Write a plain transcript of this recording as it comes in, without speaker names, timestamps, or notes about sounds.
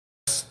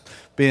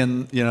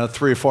being,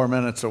 3 or 4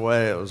 minutes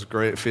away, it was a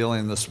great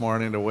feeling this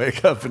morning to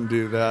wake up and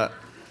do that.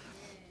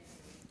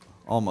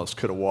 Almost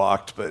could have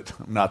walked, but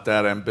I'm not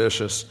that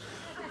ambitious.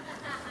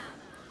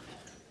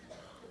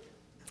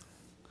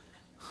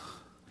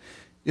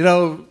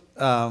 We're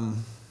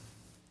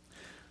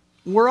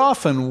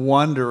often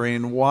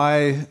wondering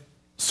why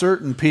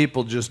certain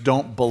people just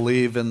don't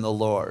believe in the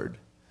Lord.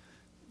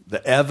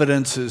 The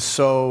evidence is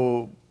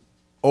so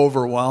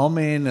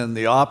overwhelming, and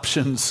the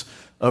options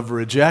of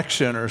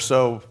rejection are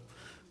so,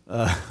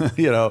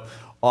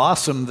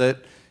 awesome that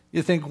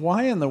you think,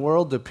 why in the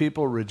world do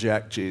people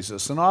reject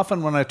Jesus? And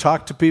often when I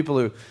talk to people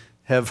who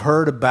have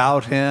heard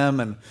about him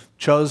and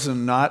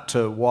chosen not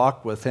to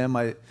walk with him,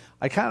 I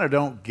kind of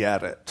don't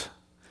get it.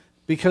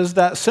 Because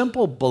that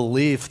simple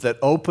belief that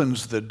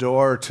opens the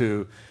door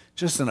to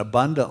just an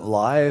abundant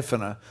life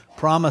and a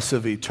promise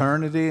of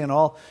eternity and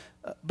all.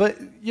 But,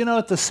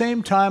 at the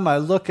same time, I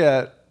look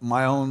at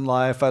my own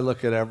life, I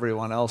look at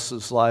everyone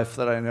else's life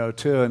that I know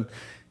too. And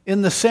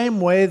in the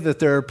same way that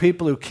there are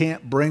people who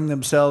can't bring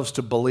themselves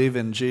to believe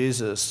in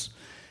Jesus,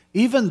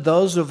 even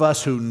those of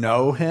us who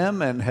know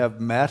him and have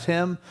met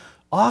him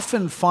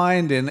often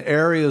find in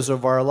areas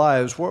of our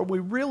lives where we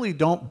really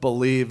don't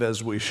believe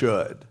as we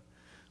should.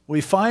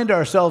 We find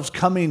ourselves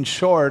coming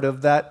short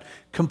of that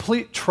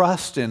complete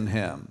trust in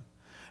him.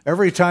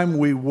 Every time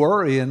we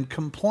worry and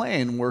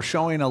complain, we're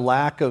showing a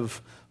lack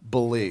of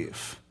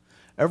belief.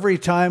 Every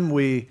time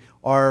we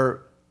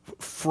are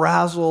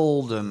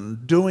frazzled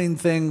and doing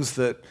things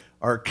that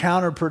are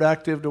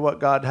counterproductive to what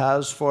God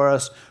has for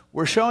us,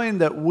 we're showing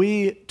that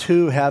we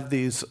too have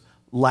these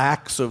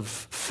lacks of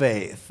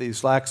faith,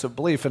 these lacks of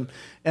belief. And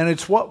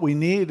it's what we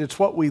need, it's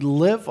what we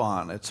live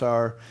on, it's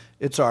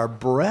our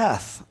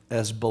breath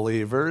as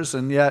believers,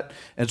 and yet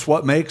it's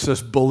what makes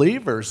us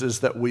believers is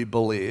that we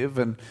believe,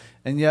 and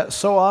yet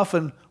so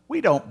often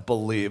we don't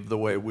believe the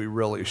way we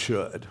really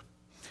should.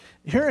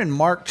 Here in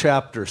Mark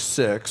chapter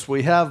 6,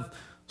 we have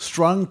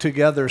strung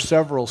together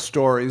several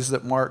stories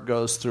that Mark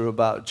goes through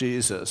about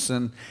Jesus,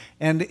 and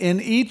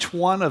in each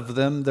one of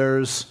them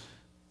there's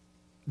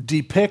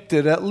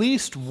depicted at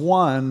least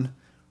one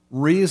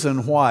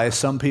reason why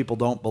some people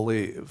don't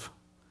believe,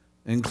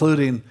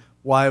 including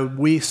why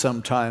we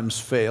sometimes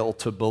fail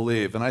to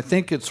believe. And I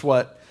think it's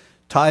what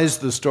ties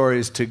the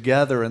stories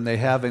together and they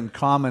have in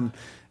common.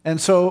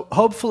 And so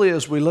hopefully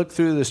as we look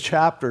through this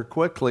chapter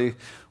quickly,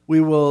 we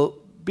will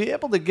be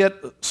able to get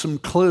some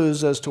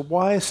clues as to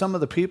why some of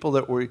the people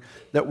that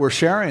we're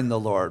sharing the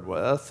Lord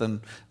with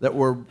and that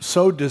we're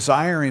so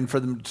desiring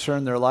for them to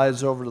turn their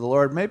lives over to the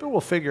Lord, maybe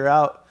we'll figure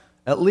out,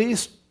 at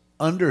least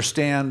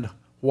understand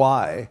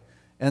why.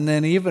 And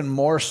then even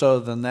more so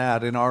than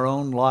that, in our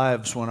own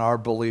lives when our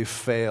belief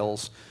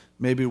fails,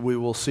 maybe we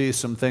will see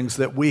some things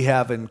that we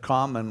have in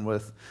common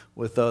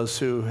with those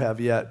who have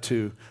yet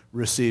to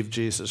receive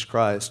Jesus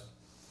Christ.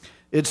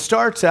 It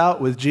starts out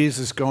with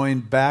Jesus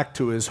going back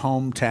to his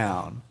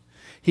hometown.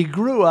 He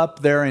grew up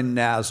there in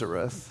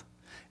Nazareth,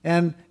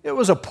 and it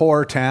was a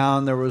poor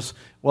town.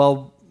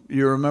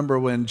 You remember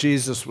when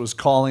Jesus was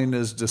calling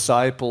his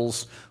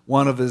disciples,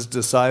 one of his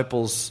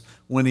disciples,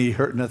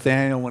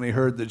 Nathanael, when he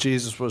heard that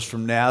Jesus was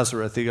from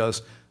Nazareth, he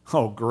goes,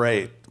 "Oh,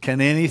 great. Can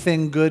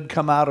anything good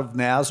come out of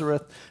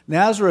Nazareth?"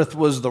 Nazareth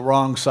was the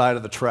wrong side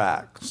of the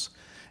tracks.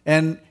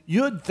 And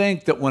you'd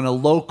think that when a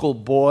local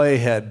boy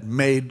had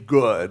made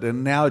good,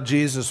 and now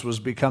Jesus was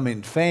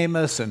becoming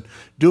famous and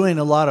doing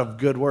a lot of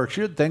good works,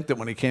 you'd think that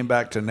when he came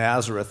back to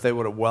Nazareth, they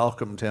would have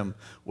welcomed him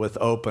with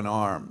open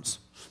arms.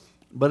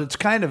 But it's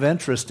kind of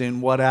interesting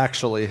what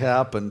actually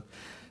happened.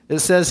 It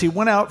says he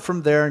went out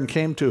from there and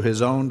came to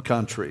his own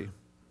country.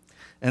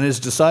 And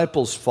his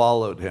disciples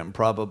followed him,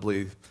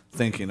 probably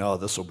thinking, oh,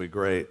 this will be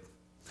great.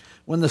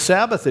 When the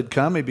Sabbath had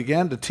come, he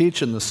began to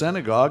teach in the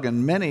synagogue,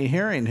 and many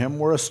hearing him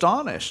were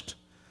astonished,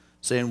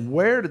 saying,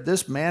 "Where did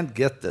this man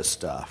get this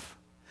stuff?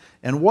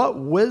 And what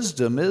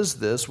wisdom is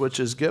this which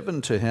is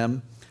given to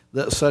him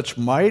that such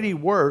mighty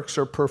works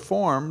are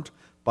performed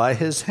by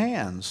his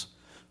hands?"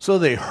 So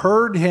they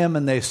heard him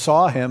and they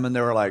saw him, and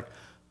they were like,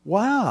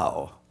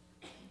 wow.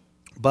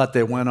 But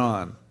they went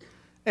on.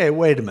 Hey,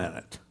 wait a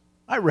minute.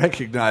 I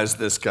recognize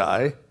this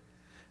guy.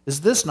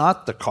 Is this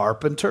not the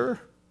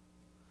carpenter,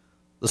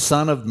 the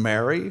son of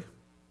Mary,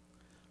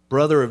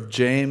 brother of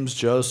James,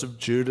 Joseph,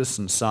 Judas,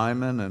 and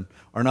Simon? And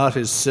are not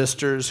his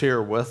sisters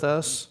here with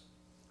us?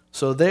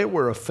 So they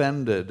were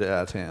offended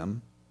at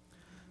him.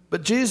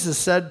 But Jesus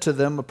said to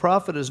them, "A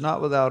prophet is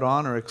not without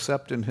honor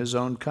except in his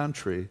own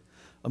country,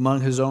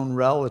 among his own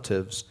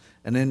relatives,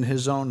 and in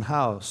his own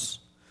house."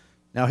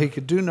 Now he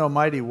could do no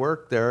mighty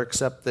work there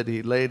except that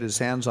he laid his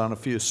hands on a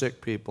few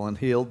sick people and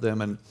healed them,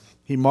 and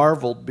he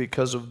marveled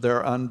because of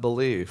their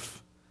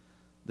unbelief.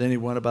 Then he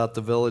went about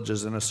the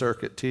villages in a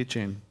circuit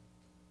teaching.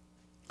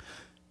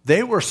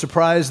 They were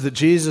surprised that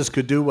Jesus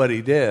could do what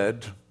he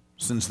did,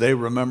 since they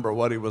remember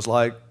what he was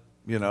like.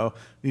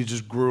 He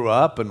just grew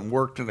up and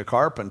worked in a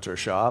carpenter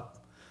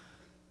shop.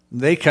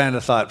 They kind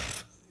of thought,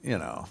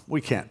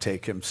 we can't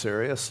take him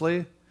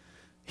seriously.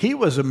 He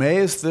was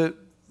amazed that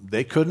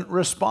they couldn't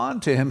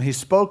respond to him. He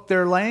spoke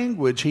their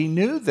language. He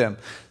knew them.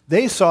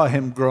 they saw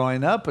him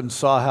growing up and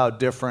saw how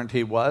different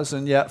he was,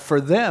 and yet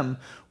for them,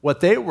 what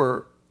they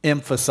were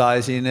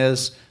emphasizing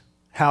is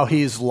how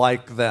he's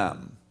like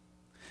them.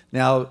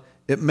 Now,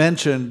 it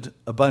mentioned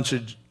a bunch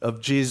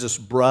of Jesus'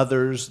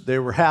 brothers. They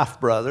were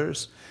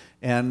half-brothers,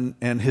 and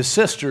his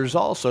sisters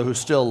also, who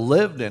still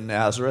lived in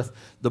Nazareth.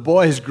 The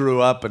boys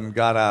grew up and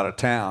got out of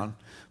town,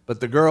 but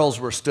the girls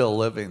were still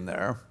living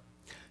there,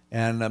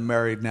 and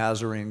married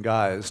Nazarene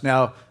guys.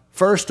 Now,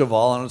 first of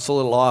all, and it's a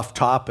little off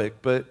topic,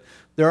 but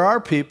there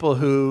are people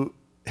who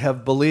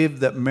have believed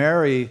that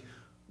Mary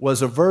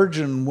was a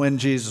virgin when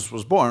Jesus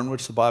was born,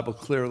 which the Bible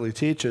clearly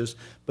teaches,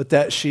 but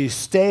that she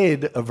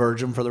stayed a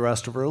virgin for the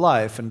rest of her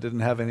life and didn't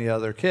have any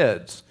other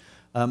kids.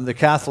 The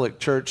Catholic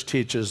Church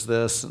teaches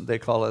this, and they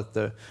call it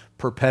the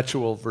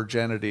perpetual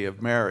virginity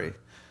of Mary.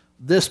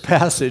 This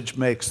passage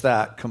makes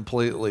that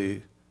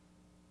completely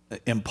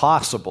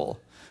impossible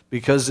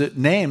because it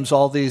names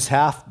all these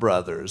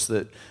half-brothers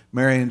that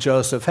Mary and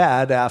Joseph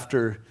had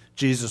after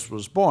Jesus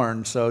was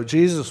born. So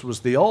Jesus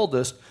was the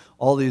oldest.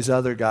 All these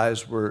other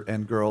guys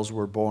and girls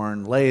were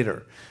born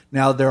later.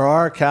 Now, there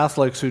are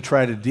Catholics who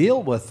try to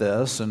deal with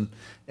this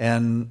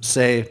and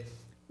say,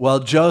 well,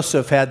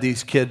 Joseph had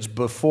these kids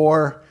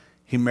before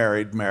he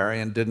married Mary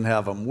and didn't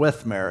have them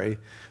with Mary.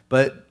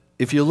 But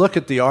if you look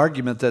at the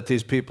argument that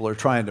these people are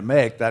trying to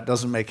make, that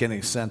doesn't make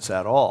any sense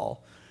at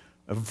all.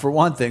 For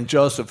one thing,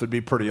 Joseph would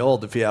be pretty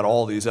old if he had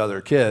all these other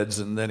kids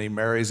and then he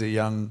marries a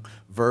young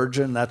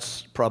virgin.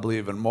 That's probably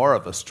even more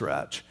of a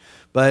stretch.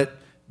 But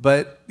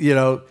you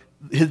know,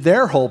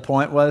 their whole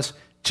point was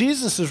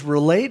Jesus is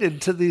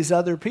related to these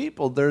other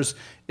people.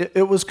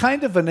 It was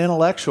kind of an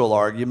intellectual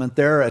argument,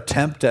 their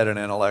attempt at an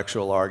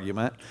intellectual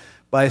argument,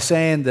 by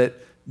saying that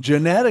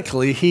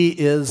genetically he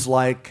is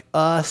like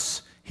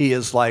us, he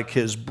is like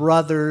his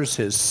brothers,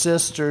 his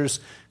sisters,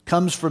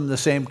 comes from the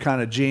same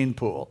kind of gene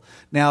pool.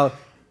 Now,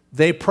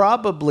 they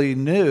probably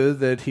knew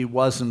that he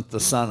wasn't the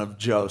son of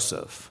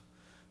Joseph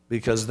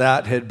because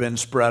that had been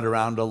spread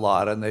around a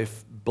lot and they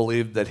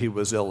believed that he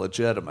was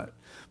illegitimate.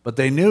 But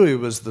they knew he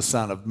was the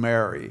son of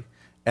Mary,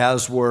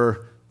 as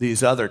were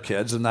these other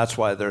kids, and that's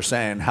why they're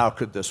saying, how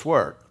could this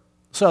work?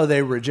 So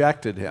they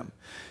rejected him.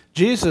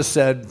 Jesus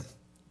said,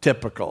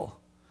 typical,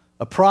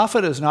 a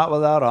prophet is not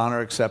without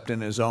honor except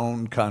in his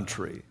own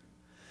country.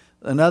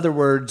 In other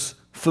words,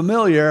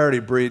 familiarity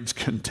breeds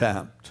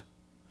contempt.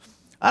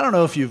 I don't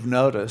know if you've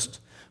noticed,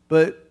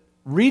 but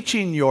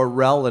reaching your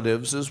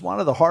relatives is one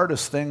of the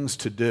hardest things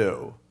to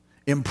do,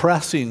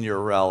 impressing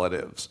your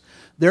relatives.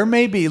 There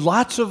may be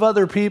lots of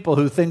other people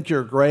who think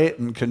you're great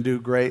and can do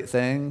great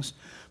things,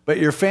 but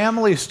your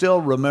family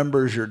still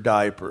remembers your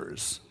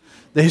diapers.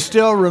 They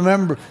still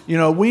remember,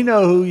 we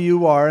know who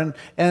you are,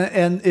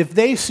 and if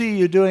they see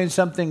you doing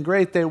something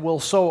great, they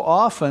will so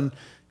often,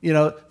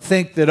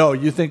 think that, oh,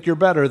 you think you're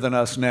better than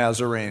us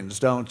Nazarenes,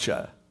 don't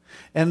you?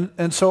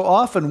 And so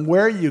often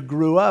where you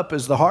grew up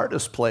is the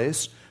hardest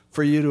place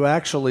for you to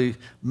actually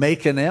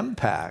make an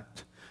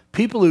impact.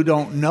 People who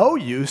don't know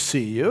you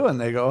see you and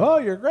they go, oh,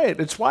 you're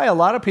great. It's why a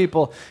lot of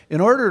people, in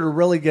order to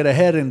really get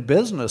ahead in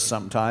business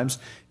sometimes,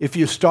 if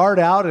you start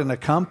out in a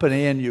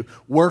company and you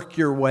work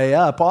your way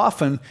up,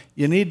 often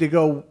you need to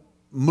go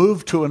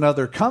move to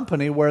another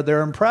company where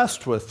they're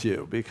impressed with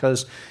you.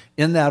 Because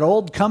in that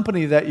old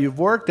company that you've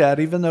worked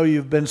at, even though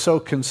you've been so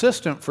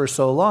consistent for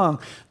so long,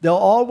 they'll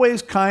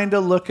always kind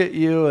of look at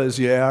you as,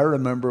 yeah, I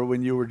remember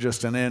when you were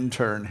just an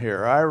intern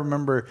here. I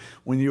remember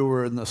when you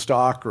were in the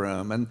stock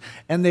room.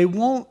 And they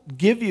won't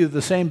give you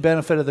the same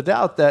benefit of the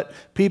doubt that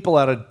people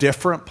at a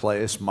different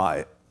place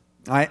might.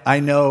 I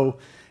know,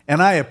 and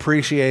I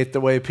appreciate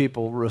the way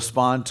people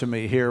respond to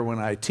me here when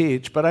I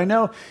teach, but I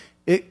know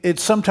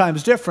it's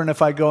sometimes different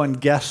if I go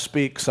and guest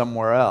speak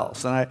somewhere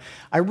else. And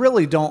I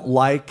really don't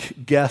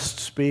like guest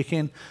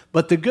speaking,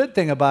 but the good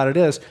thing about it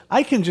is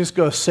I can just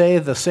go say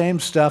the same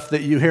stuff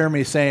that you hear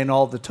me saying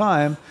all the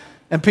time,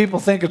 and people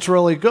think it's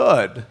really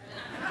good.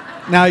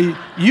 Now,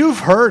 you've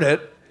heard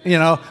it.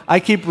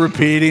 I keep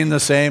repeating the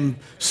same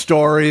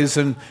stories,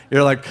 and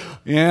you're like,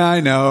 yeah,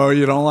 I know,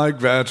 you don't like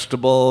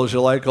vegetables,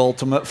 you like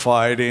Ultimate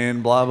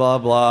Fighting, blah, blah,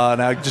 blah,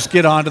 and I just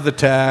get onto the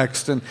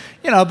text, and,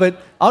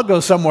 but I'll go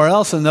somewhere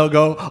else, and they'll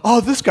go, oh,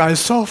 this guy's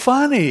so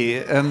funny,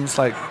 and it's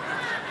like,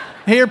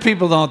 here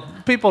people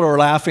who are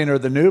laughing are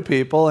the new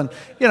people, and,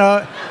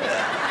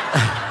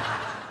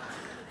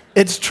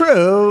 it's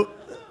true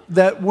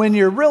that when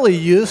you're really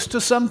used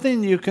to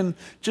something, you can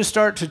just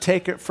start to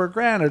take it for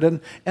granted.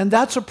 And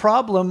that's a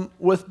problem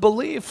with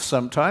belief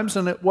sometimes,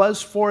 and it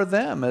was for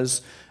them,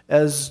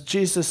 as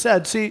Jesus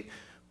said. See,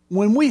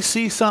 when we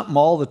see something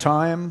all the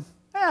time,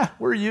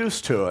 we're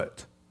used to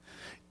it.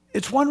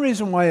 It's one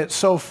reason why it's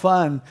so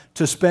fun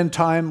to spend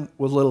time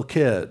with little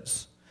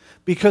kids,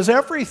 because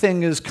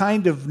everything is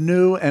kind of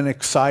new and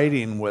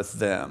exciting with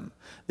them.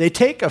 They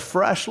take a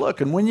fresh look,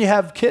 and when you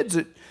have kids,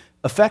 it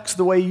affects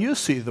the way you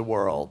see the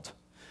world.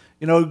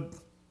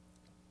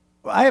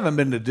 I haven't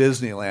been to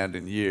Disneyland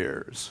in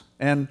years,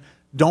 and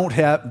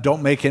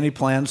don't make any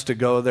plans to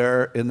go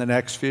there in the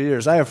next few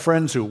years. I have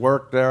friends who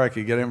work there. I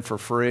could get in for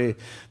free.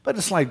 But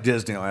it's like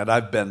Disneyland.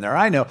 I've been there.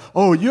 I know,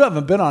 oh, you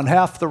haven't been on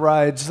half the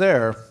rides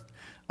there.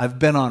 I've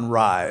been on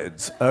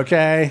rides,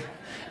 okay?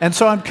 And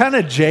so I'm kind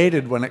of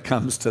jaded when it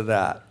comes to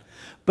that.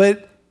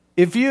 But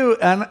if you,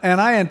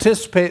 and I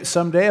anticipate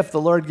someday if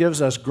the Lord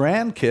gives us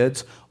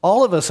grandkids,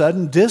 all of a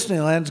sudden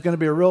Disneyland's going to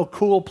be a real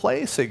cool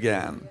place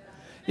again.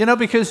 You know,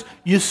 because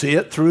you see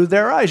it through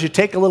their eyes. You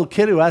take a little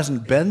kid who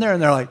hasn't been there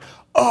and they're like,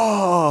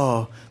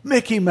 oh,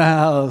 Mickey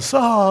Mouse,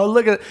 oh,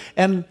 look at it.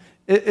 And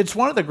it's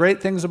one of the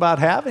great things about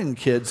having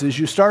kids is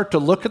you start to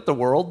look at the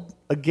world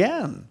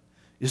again.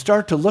 You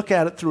start to look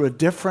at it through a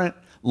different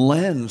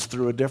lens,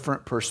 through a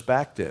different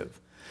perspective.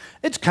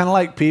 It's kind of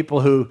like people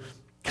who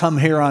come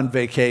here on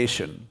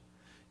vacation.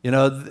 You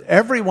know,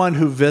 everyone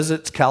who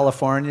visits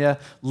California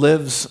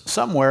lives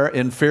somewhere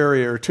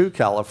inferior to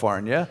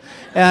California.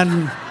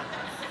 And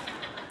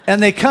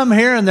they come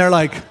here and they're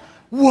like,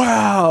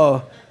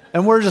 wow.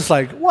 And we're just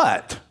like,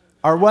 what?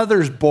 Our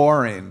weather's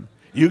boring.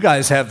 You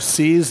guys have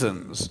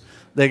seasons.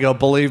 They go,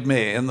 believe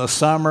me, in the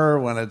summer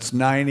when it's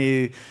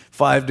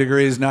 95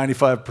 degrees,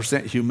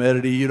 95%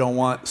 humidity, you don't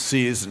want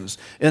seasons.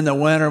 In the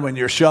winter when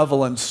you're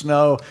shoveling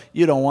snow,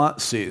 you don't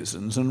want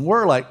seasons. And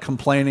we're like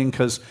complaining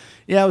because,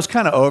 yeah, it was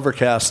kind of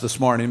overcast this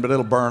morning, but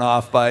it'll burn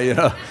off by,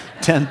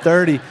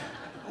 10:30.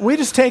 We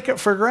just take it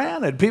for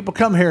granted. People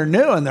come here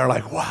new and they're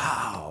like,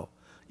 wow,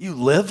 you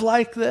live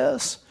like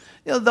this?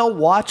 You know, they'll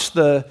watch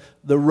the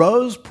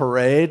Rose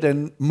Parade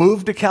and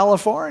move to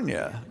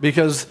California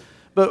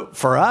but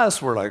for us,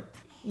 we're like,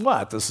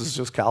 what? This is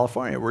just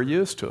California. We're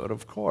used to it,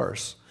 of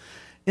course.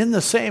 In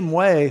the same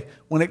way,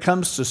 when it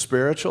comes to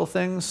spiritual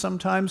things,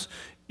 sometimes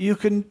you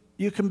can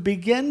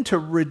begin to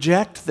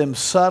reject them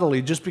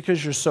subtly just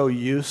because you're so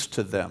used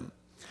to them.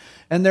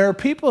 And there are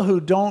people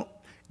who don't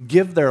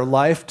give their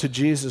life to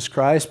Jesus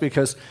Christ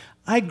because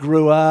I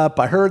grew up,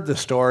 I heard the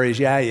stories,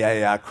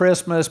 yeah,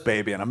 Christmas,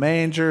 baby in a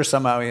manger,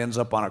 somehow he ends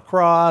up on a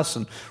cross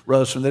and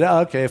rose from the dead.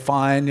 Okay,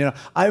 fine,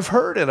 I've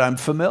heard it, I'm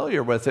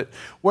familiar with it.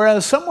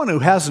 Whereas someone who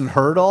hasn't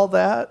heard all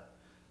that,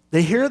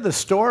 they hear the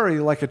story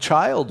like a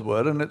child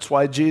would, and it's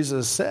why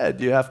Jesus said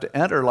you have to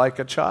enter like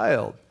a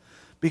child.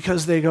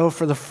 Because they go,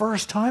 for the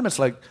first time, it's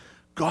like,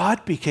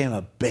 God became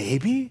a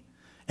baby?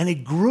 And he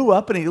grew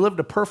up and he lived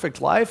a perfect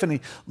life and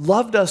he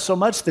loved us so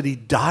much that he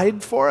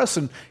died for us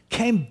and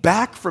came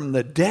back from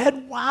the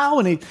dead. Wow.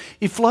 And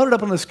he floated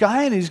up in the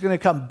sky and he's going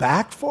to come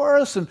back for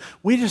us. And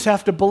we just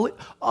have to believe.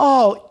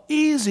 Oh,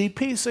 easy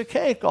piece of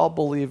cake. I'll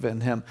believe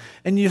in him.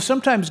 And you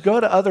sometimes go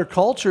to other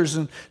cultures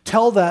and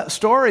tell that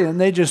story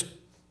and they just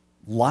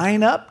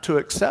line up to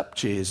accept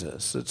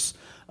Jesus. It's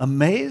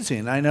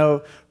amazing. I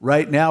know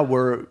right now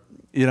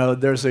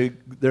there's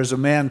a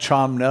man,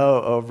 Chom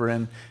No, over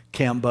in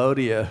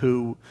Cambodia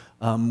who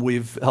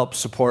we've helped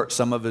support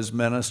some of his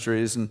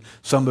ministries, and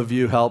some of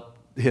you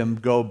helped him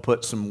go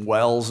put some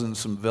wells in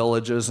some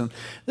villages. And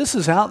this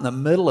is out in the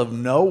middle of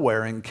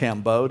nowhere in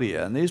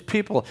Cambodia. And these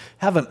people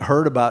haven't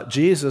heard about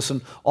Jesus,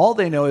 and all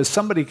they know is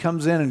somebody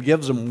comes in and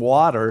gives them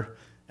water,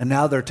 and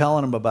now they're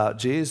telling them about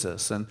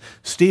Jesus. And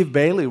Steve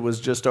Bailey was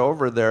just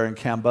over there in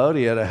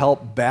Cambodia to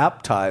help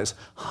baptize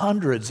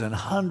hundreds and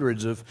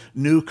hundreds of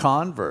new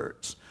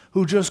converts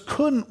who just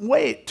couldn't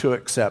wait to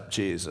accept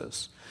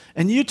Jesus.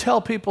 And you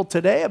tell people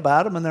today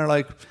about him, and they're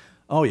like,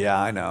 oh, yeah,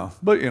 I know.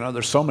 But,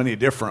 there's so many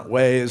different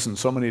ways and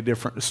so many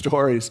different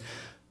stories.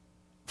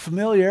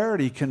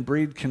 Familiarity can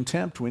breed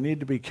contempt. We need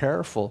to be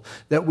careful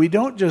that we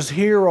don't just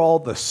hear all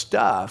the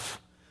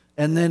stuff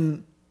and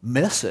then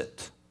miss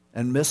it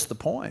and miss the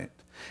point.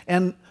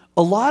 And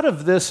a lot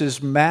of this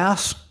is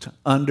masked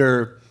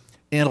under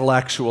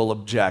intellectual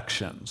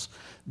objections.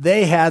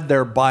 They had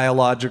their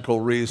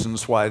biological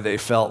reasons why they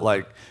felt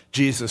like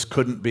Jesus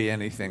couldn't be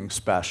anything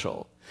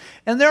special.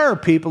 And there are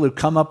people who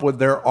come up with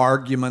their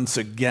arguments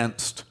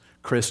against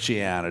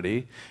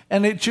Christianity,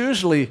 and it's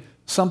usually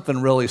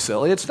something really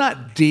silly. It's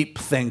not deep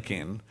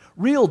thinking.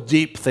 Real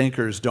deep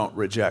thinkers don't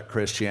reject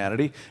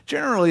Christianity.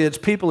 Generally, it's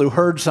people who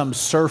heard some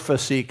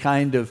surfacey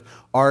kind of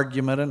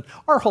argument, and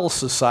our whole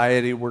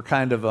society, we're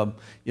kind of a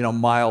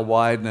mile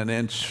wide and an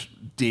inch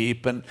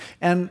deep,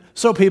 and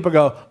so people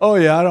go, oh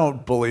yeah, I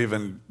don't believe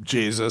in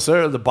Jesus.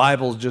 The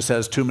Bible just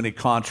has too many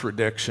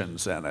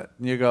contradictions in it.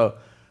 And you go,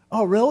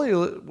 oh, really?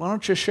 Why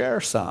don't you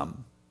share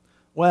some?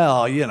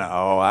 Well,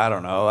 I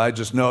don't know. I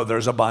just know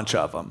there's a bunch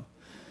of them.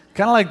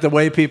 Kind of like the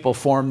way people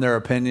form their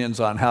opinions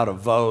on how to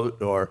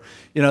vote, or,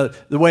 the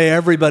way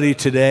everybody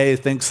today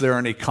thinks they're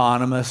an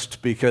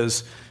economist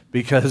because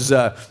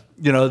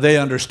they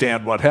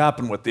understand what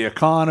happened with the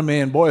economy,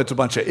 and boy, it's a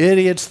bunch of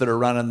idiots that are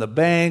running the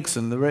banks,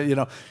 and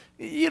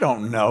you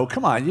don't know.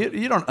 Come on,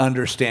 you don't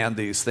understand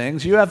these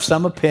things. You have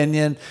some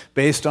opinion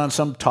based on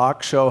some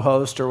talk show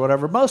host or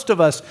whatever. Most of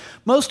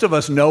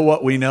us know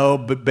what we know,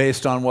 but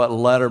based on what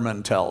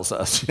Letterman tells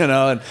us,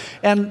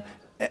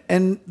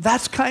 and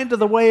that's kind of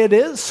the way it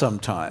is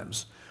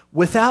sometimes.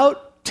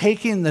 Without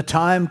taking the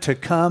time to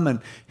come and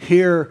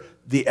hear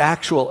the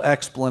actual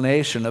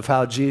explanation of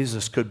how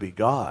Jesus could be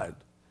God,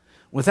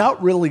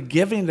 without really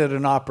giving it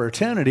an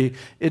opportunity.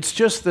 It's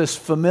just this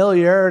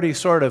familiarity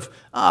sort of,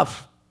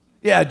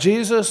 yeah,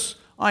 Jesus,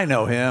 I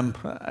know him.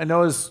 I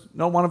know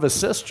one of his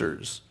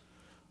sisters.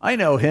 I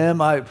know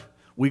him.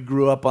 We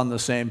grew up on the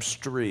same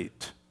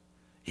street.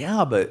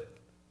 Yeah, but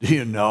do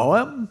you know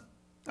him?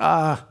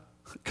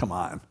 Come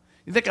on.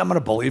 You think I'm going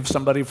to believe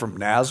somebody from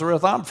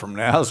Nazareth? I'm from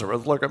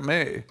Nazareth. Look at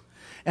me.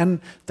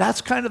 And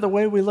that's kind of the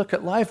way we look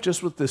at life,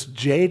 just with this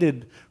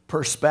jaded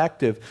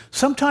perspective.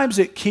 Sometimes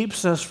it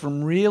keeps us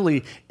from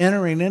really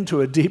entering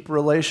into a deep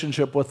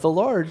relationship with the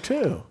Lord,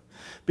 too,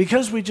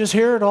 because we just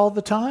hear it all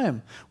the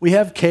time. We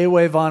have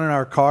K-Wave on in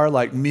our car,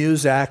 like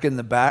Muzak in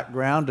the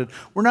background, and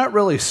we're not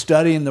really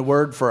studying the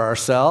Word for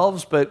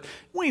ourselves, but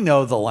we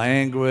know the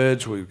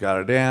language, we've got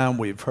it down,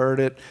 we've heard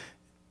it.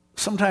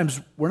 Sometimes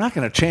we're not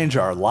going to change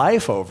our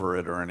life over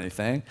it or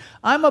anything.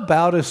 I'm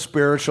about as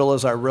spiritual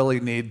as I really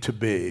need to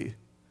be.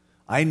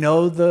 I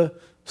know the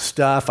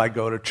stuff. I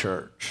go to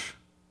church.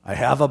 I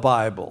have a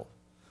Bible.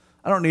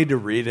 I don't need to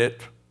read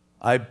it.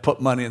 I put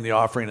money in the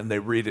offering and they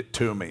read it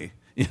to me,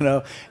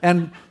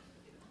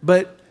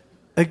 But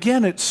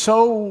again, it's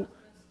so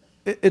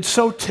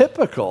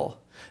typical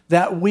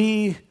that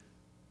we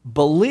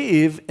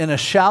believe in a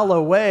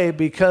shallow way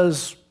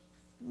because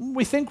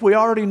we think we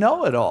already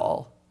know it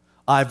all.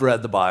 I've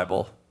read the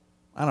Bible.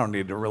 I don't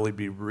need to really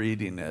be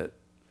reading it.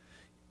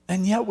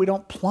 And yet we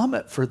don't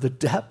plummet for the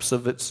depths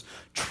of its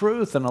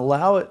truth and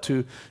allow it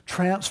to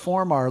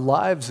transform our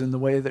lives in the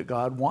way that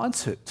God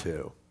wants it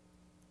to.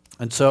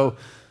 And so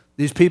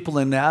these people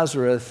in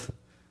Nazareth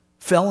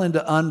fell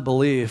into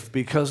unbelief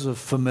because of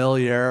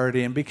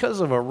familiarity and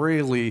because of a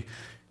really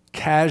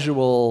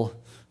casual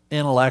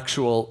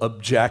intellectual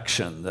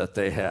objection that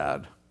they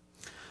had.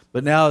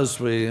 But now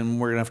and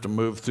we're going to have to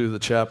move through the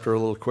chapter a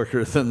little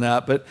quicker than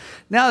that, but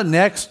now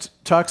next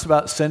talks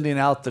about sending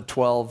out the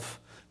 12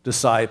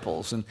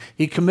 disciples. And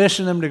he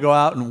commissioned them to go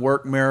out and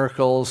work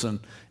miracles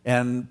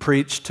and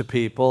preach to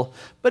people.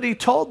 But he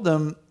told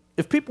them,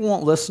 if people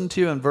won't listen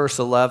to you in verse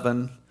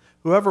 11,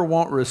 whoever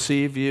won't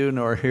receive you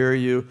nor hear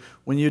you,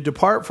 when you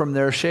depart from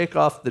there, shake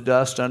off the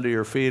dust under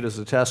your feet as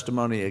a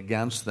testimony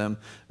against them.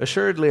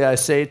 Assuredly, I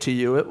say to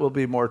you, it will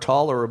be more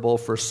tolerable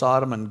for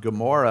Sodom and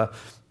Gomorrah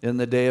in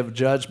the day of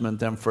judgment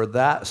than for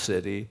that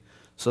city.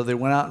 So they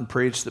went out and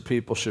preached that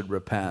people should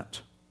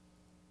repent.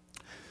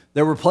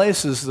 There were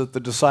places that the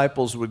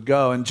disciples would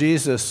go, and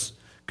Jesus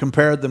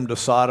compared them to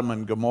Sodom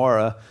and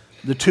Gomorrah,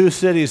 the two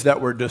cities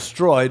that were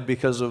destroyed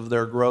because of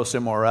their gross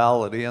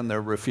immorality and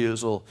their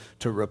refusal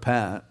to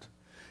repent.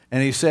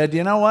 And he said,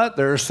 you know what?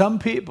 There are some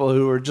people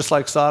who are just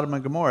like Sodom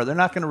and Gomorrah. They're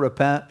not going to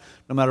repent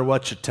no matter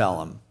what you tell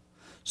them.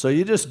 So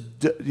you just,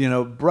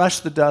 brush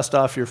the dust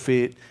off your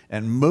feet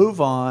and move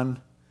on,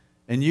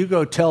 and you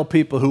go tell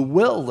people who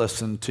will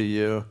listen to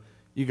you,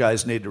 you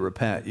guys need to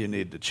repent, you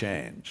need to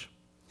change.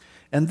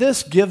 And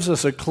this gives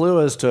us a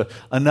clue as to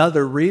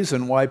another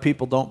reason why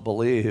people don't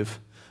believe.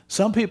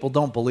 Some people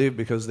don't believe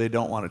because they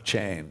don't want to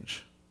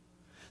change.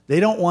 They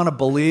don't want to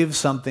believe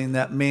something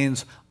that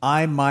means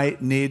I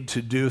might need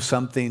to do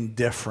something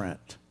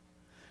different.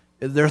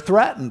 They're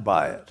threatened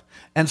by it.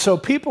 And so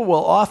people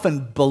will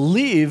often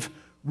believe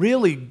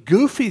really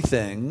goofy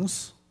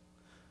things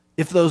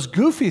if those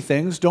goofy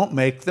things don't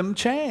make them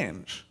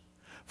change.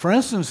 For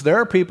instance, there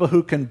are people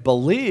who can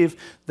believe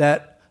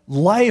that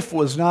life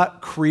was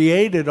not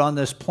created on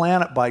this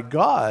planet by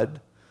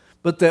God,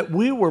 but that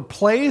we were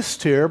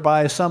placed here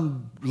by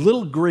some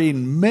little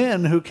green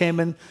men who came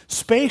in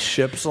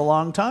spaceships a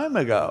long time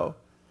ago.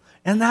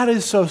 And that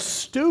is so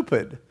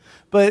stupid.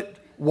 But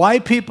why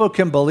people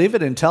can believe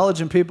it,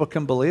 intelligent people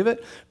can believe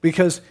it,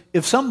 because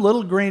if some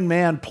little green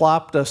man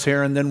plopped us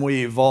here and then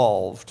we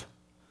evolved,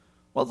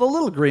 well, the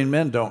little green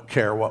men don't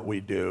care what we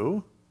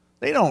do.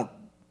 They don't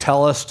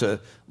tell us to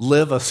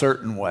live a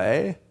certain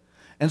way.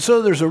 And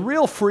so there's a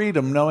real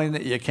freedom knowing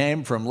that you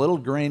came from little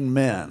green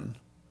men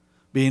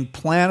being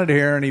planted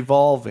here and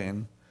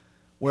evolving.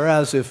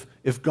 Whereas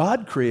if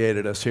God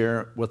created us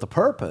here with a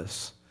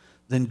purpose,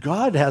 then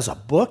God has a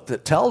book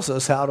that tells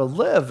us how to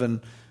live,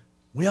 and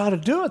we ought to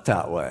do it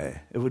that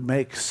way. It would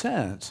make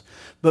sense.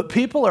 But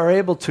people are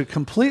able to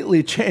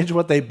completely change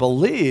what they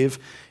believe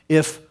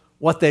if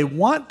what they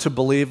want to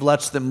believe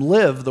lets them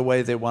live the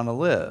way they want to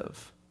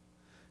live.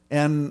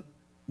 And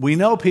we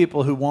know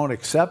people who won't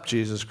accept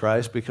Jesus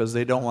Christ because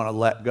they don't want to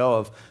let go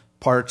of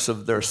parts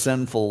of their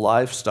sinful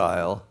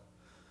lifestyle.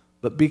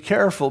 But be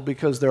careful,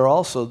 because there are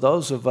also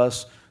those of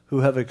us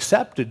who have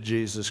accepted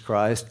Jesus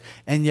Christ,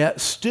 and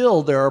yet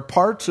still there are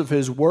parts of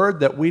his word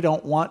that we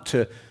don't want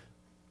to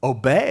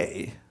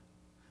obey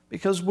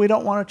because we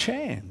don't want to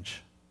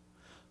change.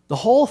 The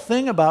whole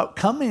thing about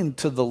coming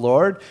to the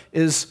Lord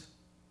is,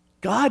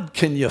 God,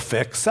 can you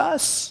fix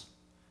us?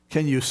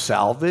 Can you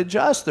salvage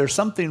us? There's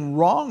something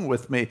wrong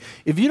with me.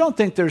 If you don't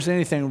think there's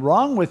anything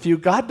wrong with you,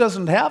 God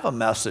doesn't have a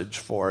message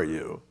for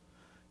you.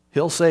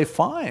 He'll say,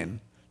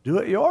 fine, do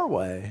it your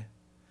way.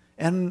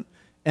 And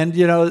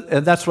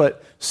that's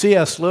what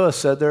C.S. Lewis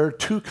said. There are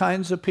two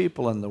kinds of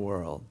people in the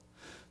world.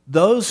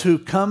 Those who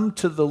come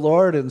to the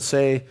Lord and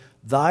say,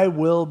 thy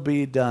will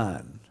be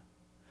done.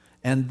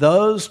 And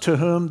those to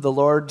whom the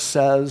Lord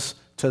says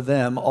to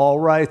them, all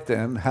right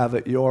then, have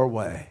it your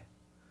way.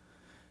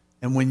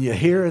 And when you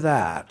hear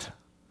that,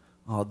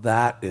 oh,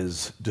 that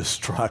is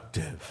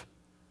destructive.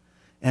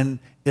 And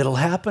it'll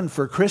happen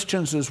for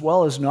Christians as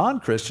well as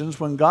non-Christians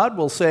when God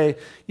will say,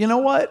 you know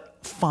what?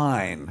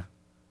 Fine.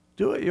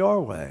 Do it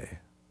your way.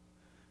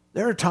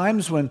 There are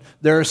times when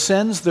there are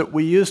sins that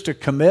we used to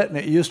commit and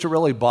it used to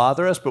really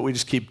bother us, but we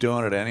just keep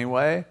doing it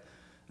anyway.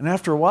 And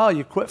after a while,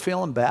 you quit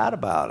feeling bad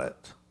about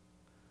it.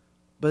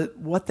 But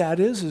what that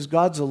is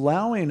God's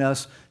allowing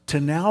us to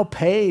now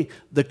pay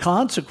the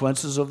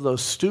consequences of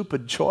those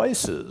stupid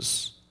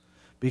choices,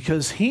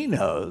 because he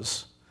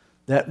knows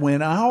that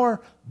when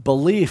our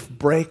belief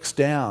breaks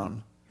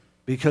down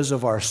because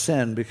of our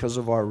sin, because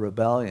of our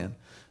rebellion,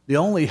 the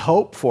only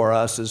hope for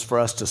us is for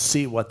us to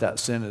see what that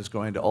sin is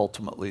going to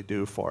ultimately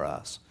do for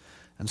us.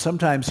 And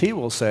sometimes he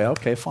will say,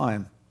 okay,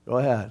 fine, go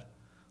ahead,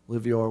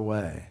 live your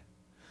way.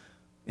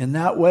 In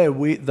that way,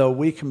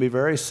 we can be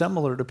very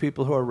similar to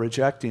people who are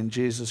rejecting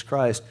Jesus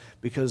Christ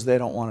because they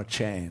don't want to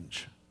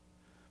change.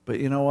 But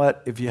you know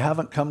what? If you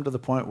haven't come to the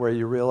point where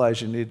you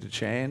realize you need to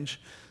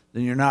change,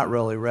 then you're not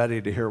really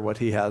ready to hear what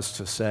he has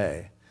to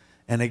say.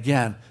 And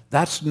again,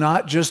 that's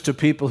not just to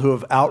people who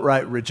have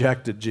outright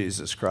rejected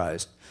Jesus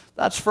Christ.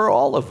 That's for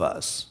all of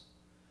us.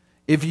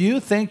 If you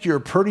think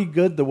you're pretty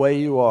good the way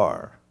you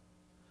are,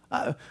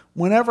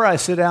 whenever I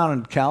sit down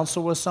and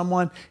counsel with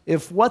someone,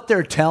 if what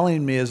they're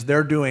telling me is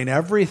they're doing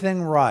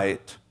everything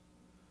right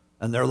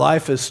and their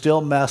life is still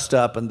messed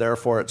up and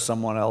therefore it's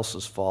someone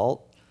else's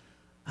fault,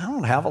 I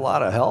don't have a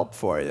lot of help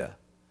for you.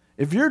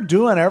 If you're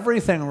doing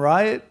everything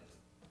right,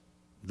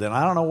 then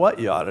I don't know what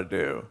you ought to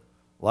do.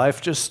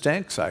 Life just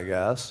stinks, I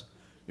guess.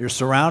 You're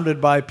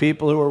surrounded by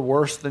people who are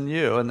worse than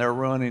you and they're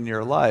ruining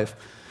your life.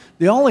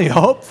 The only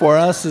hope for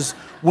us is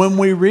when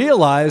we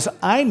realize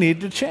I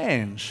need to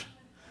change.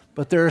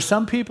 But there are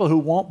some people who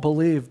won't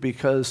believe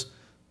because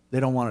they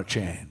don't want to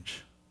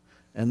change.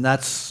 And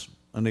that's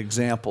an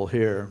example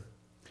here.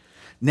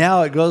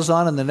 Now it goes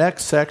on in the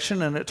next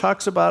section and it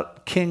talks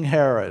about King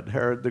Herod,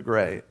 Herod the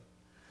Great.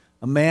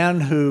 A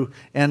man who,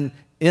 and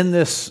in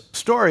this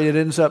story it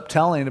ends up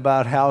telling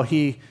about how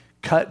he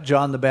cut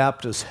John the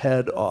Baptist's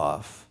head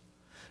off.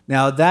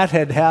 Now, that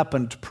had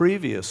happened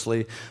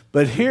previously,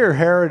 but here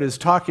Herod is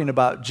talking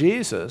about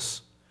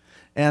Jesus,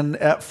 and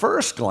at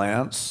first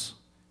glance,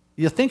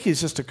 you think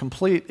he's just a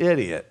complete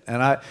idiot.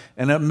 And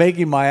I'm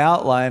making my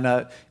outline,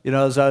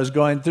 as I was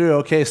going through,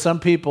 okay, some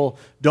people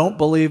don't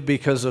believe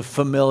because of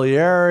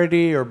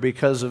familiarity or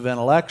because of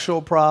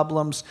intellectual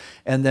problems,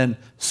 and then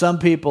some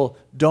people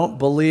don't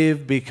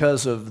believe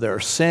because of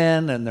their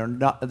sin and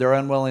their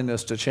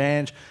unwillingness to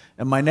change.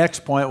 And my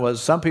next point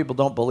was some people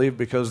don't believe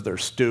because they're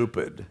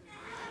stupid.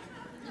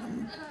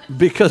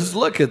 Because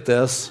look at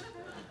this.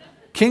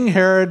 King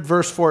Herod,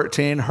 verse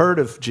 14, heard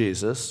of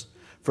Jesus,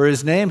 for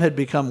his name had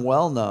become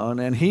well known,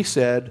 and he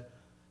said,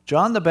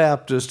 John the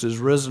Baptist is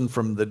risen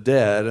from the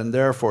dead, and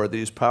therefore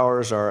these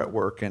powers are at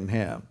work in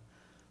him.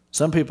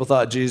 Some people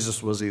thought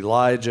Jesus was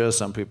Elijah.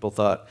 Some people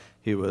thought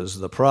he was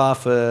the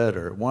prophet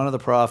or one of the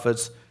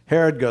prophets.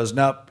 Herod goes,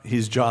 nope,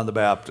 he's John the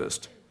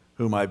Baptist,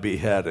 whom I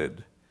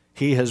beheaded.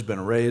 He has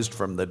been raised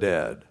from the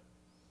dead.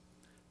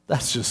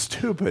 That's just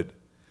stupid.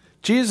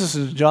 Jesus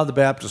and John the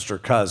Baptist are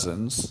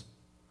cousins.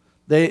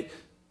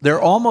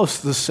 They're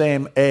almost the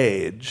same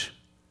age.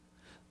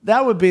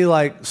 That would be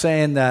like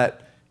saying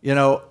that,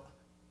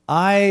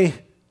 I,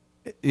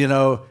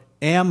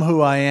 am who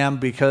I am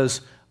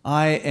because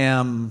I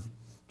am,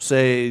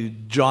 say,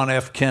 John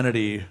F.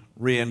 Kennedy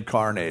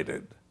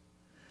reincarnated.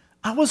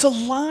 I was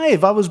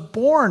alive. I was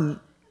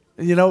born.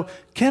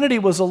 Kennedy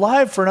was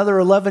alive for another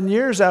 11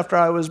 years after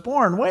I was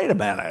born. Wait a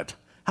minute.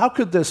 How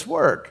could this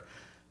work?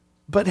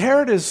 But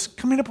Herod is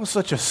coming up with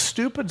such a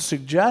stupid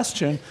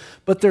suggestion,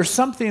 but there's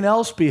something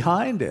else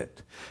behind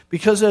it.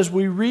 Because as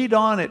we read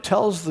on, it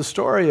tells the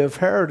story of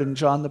Herod and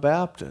John the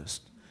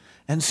Baptist.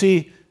 And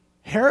see,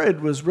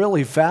 Herod was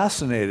really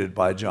fascinated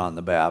by John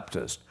the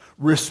Baptist,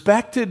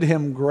 respected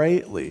him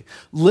greatly,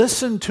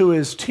 listened to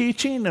his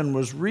teaching, and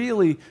was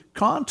really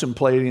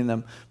contemplating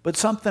them. But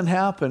something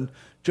happened.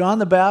 John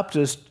the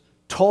Baptist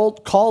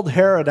called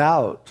Herod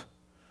out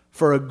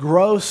for a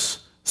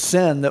gross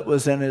sin that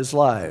was in his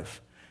life.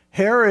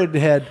 Herod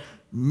had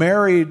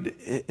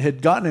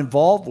gotten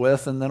involved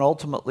with and then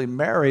ultimately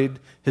married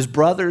his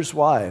brother's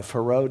wife,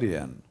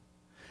 Herodian.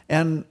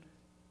 And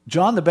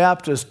John the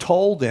Baptist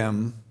told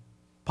him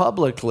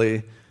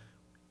publicly,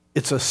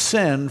 it's a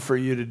sin for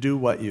you to do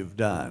what you've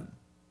done.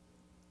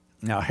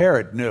 Now,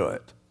 Herod knew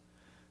it,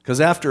 because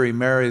after he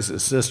marries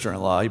his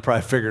sister-in-law, he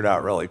probably figured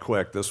out really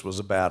quick this was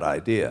a bad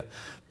idea.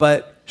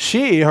 But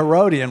she,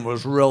 Herodian,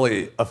 was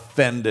really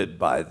offended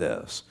by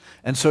this.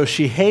 And so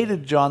she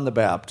hated John the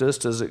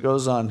Baptist, as it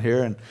goes on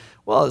here. And,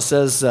 it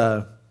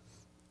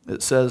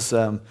says,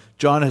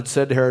 John had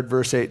said to Herod,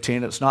 verse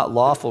 18, it's not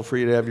lawful for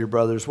you to have your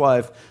brother's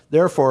wife.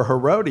 Therefore,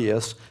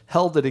 Herodias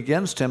held it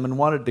against him and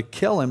wanted to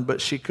kill him,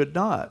 but she could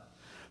not.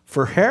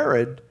 For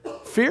Herod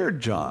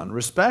feared John,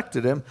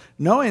 respected him,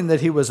 knowing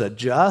that he was a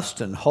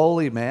just and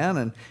holy man,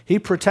 and he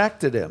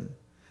protected him.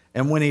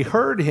 And when he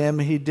heard him,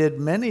 he did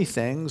many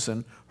things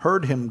and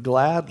heard him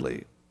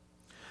gladly.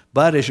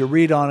 But as you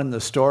read on in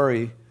the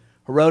story,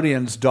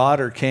 Herodian's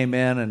daughter came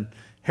in, and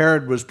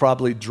Herod was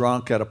probably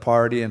drunk at a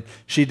party, and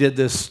she did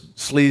this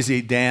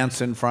sleazy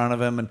dance in front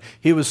of him, and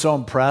he was so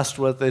impressed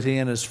with it, he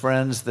and his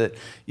friends, that,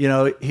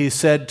 he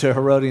said to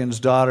Herodian's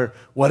daughter,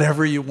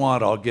 "Whatever you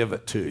want, I'll give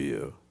it to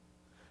you."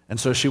 And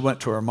so she went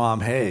to her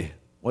mom, "Hey,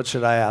 what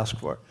should I ask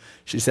for?"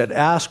 She said,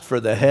 "Ask for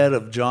the head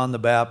of John the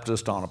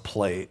Baptist on a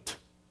plate."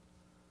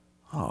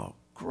 Oh,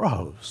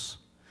 gross.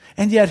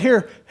 And yet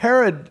here,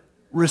 Herod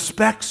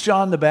respects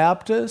John the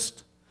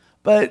Baptist,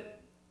 but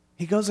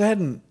he goes ahead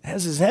and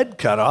has his head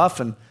cut off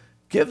and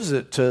gives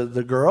it to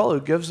the girl who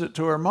gives it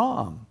to her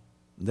mom.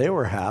 They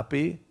were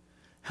happy.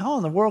 How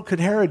in the world could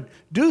Herod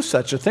do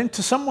such a thing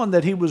to someone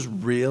that he was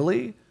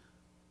really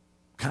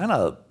kind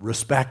of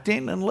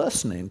respecting and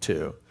listening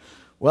to?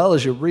 Well,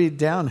 as you read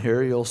down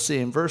here, you'll see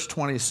in verse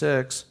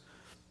 26,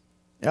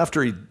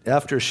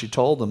 after she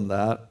told him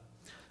that,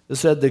 it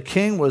said, "The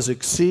king was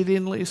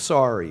exceedingly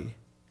sorry,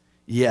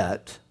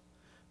 yet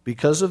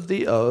because of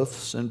the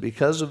oaths and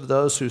because of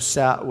those who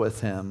sat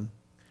with him,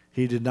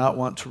 he did not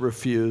want to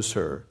refuse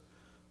her.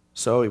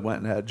 So he went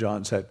and had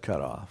John's head cut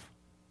off."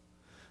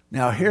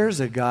 Now here's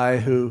a guy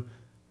who,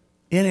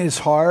 in his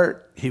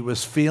heart, he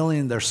was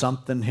feeling there's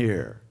something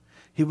here.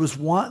 He was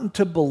wanting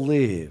to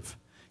believe.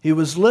 He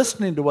was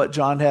listening to what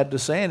John had to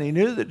say, and he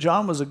knew that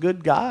John was a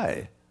good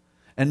guy,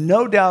 and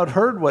no doubt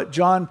heard what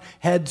John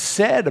had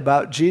said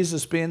about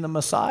Jesus being the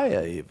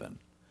Messiah even.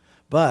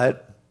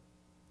 But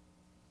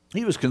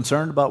he was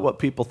concerned about what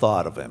people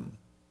thought of him.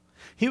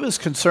 He was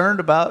concerned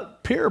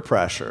about peer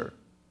pressure.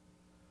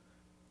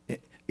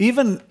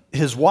 Even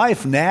his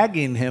wife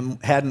nagging him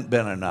hadn't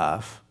been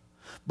enough.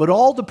 But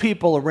all the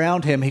people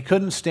around him, he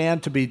couldn't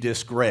stand to be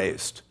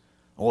disgraced.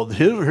 Well,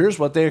 here's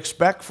what they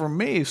expect from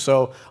me,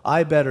 so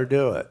I better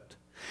do it.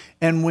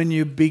 And when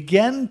you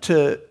begin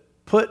to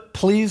put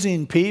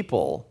pleasing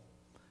people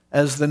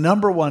as the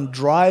number one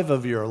drive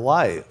of your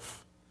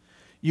life,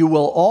 you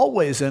will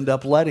always end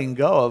up letting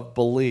go of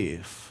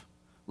belief,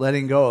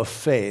 letting go of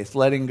faith,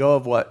 letting go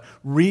of what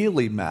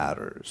really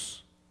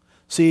matters.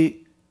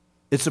 See,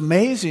 it's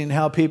amazing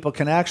how people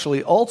can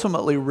actually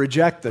ultimately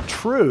reject the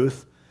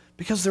truth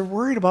because they're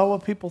worried about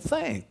what people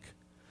think.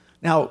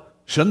 Now,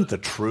 shouldn't the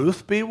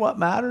truth be what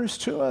matters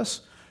to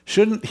us?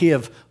 Shouldn't he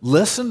have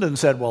listened and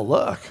said, "Well,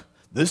 look,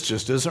 this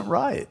just isn't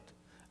right.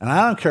 And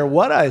I don't care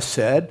what I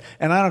said,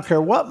 and I don't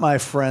care what my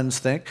friends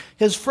think."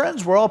 His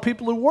friends were all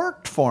people who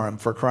worked for him,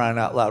 for crying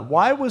out loud.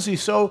 Why was he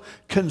so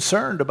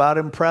concerned about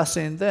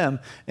impressing them?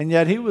 And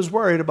yet he was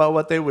worried about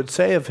what they would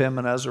say of him,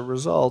 and as a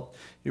result,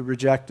 he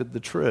rejected the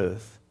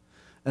truth.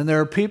 And there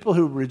are people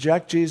who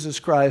reject Jesus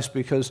Christ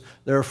because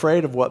they're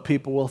afraid of what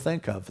people will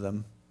think of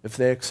them if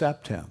they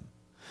accept him.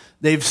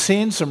 They've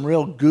seen some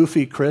real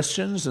goofy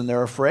Christians, and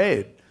they're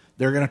afraid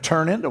they're going to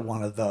turn into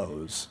one of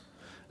those.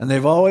 And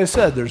they've always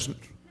said there's...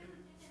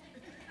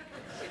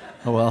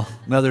 Oh, well,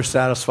 another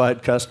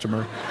satisfied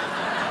customer.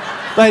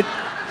 But,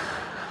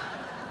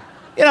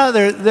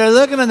 they're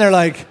looking and they're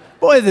like,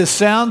 "Boy, this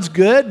sounds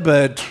good,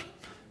 but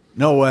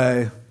no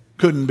way,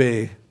 couldn't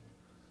be.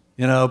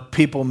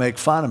 People make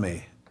fun of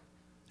me."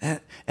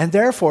 And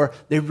therefore,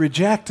 they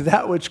reject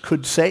that which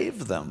could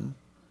save them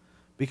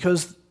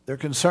because they're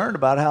concerned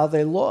about how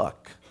they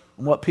look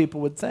and what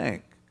people would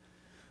think.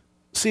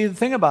 See, the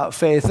thing about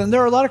faith, and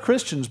there are a lot of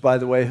Christians, by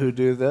the way, who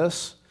do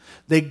this,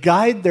 they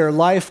guide their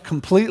life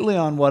completely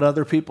on what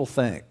other people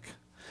think.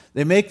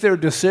 They make their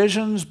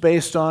decisions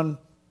based on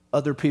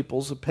other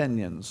people's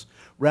opinions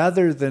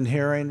rather than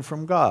hearing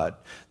from God.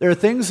 There are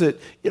things that,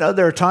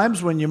 there are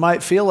times when you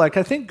might feel like,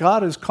 I think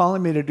God is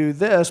calling me to do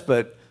this,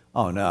 but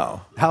oh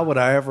no, how would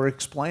I ever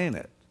explain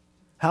it?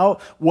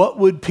 What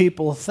would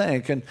people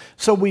think? And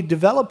so we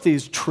develop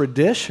these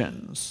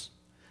traditions,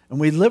 and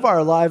we live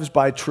our lives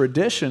by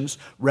traditions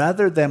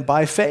rather than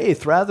by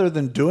faith, rather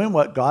than doing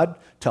what God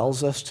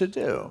tells us to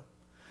do.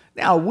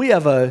 Now, we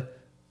have a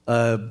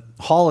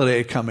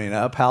holiday coming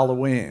up,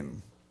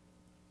 Halloween.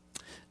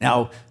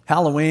 Now,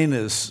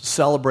 Halloween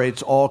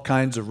celebrates all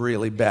kinds of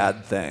really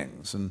bad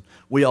things, and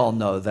we all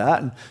know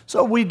that. And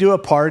so we do a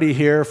party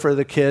here for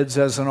the kids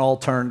as an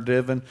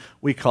alternative, and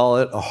we call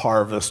it a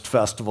harvest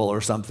festival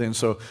or something,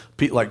 so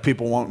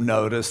people won't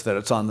notice that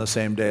it's on the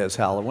same day as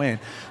Halloween.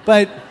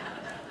 But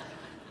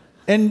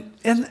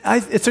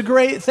it's a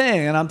great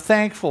thing, and I'm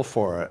thankful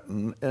for it,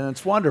 and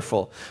it's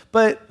wonderful.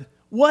 But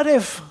what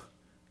if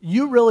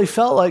you really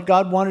felt like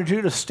God wanted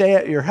you to stay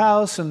at your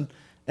house and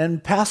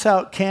pass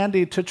out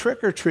candy to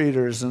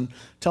trick-or-treaters and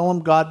tell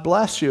them God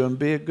bless you and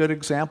be a good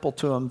example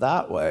to them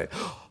that way?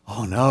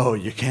 Oh, no,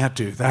 you can't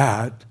do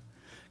that.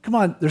 Come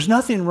on, there's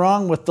nothing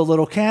wrong with the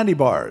little candy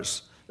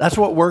bars. That's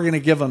what we're going to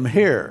give them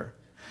here.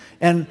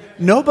 And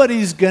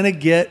nobody's going to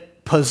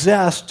get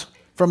possessed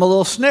from a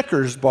little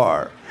Snickers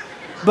bar.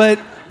 But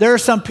there are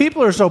some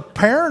people who are so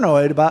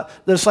paranoid about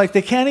this, like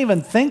they can't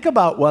even think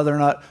about whether or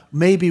not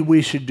maybe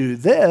we should do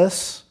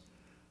this.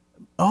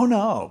 Oh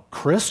no,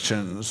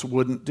 Christians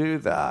wouldn't do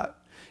that.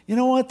 You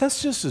know what?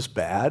 That's just as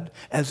bad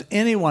as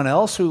anyone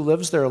else who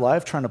lives their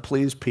life trying to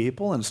please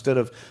people instead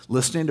of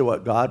listening to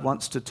what God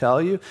wants to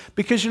tell you.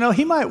 Because,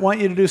 he might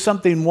want you to do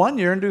something one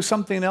year and do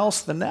something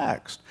else the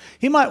next.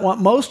 He might want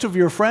most of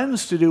your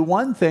friends to do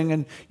one thing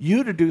and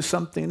you to do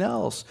something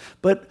else.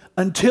 But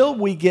until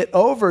we get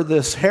over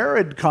this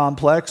Herod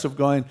complex of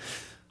going,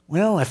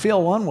 well, I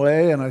feel one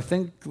way and I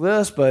think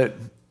this, but,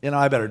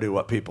 I better do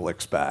what people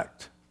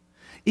expect.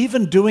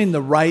 Even doing the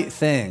right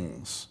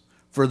things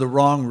for the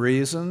wrong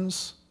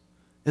reasons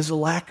is a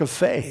lack of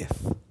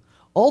faith.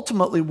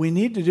 Ultimately, we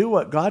need to do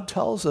what God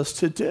tells us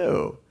to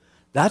do.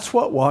 That's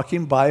what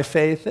walking by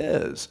faith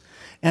is.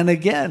 And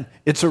again,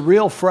 it's a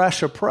real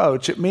fresh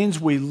approach. It means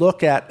we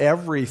look at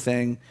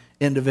everything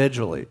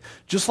individually.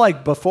 Just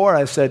like before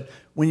I said,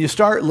 when you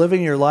start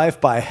living your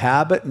life by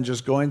habit and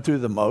just going through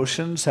the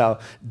motions, how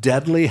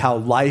deadly, how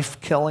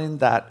life-killing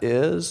that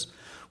is.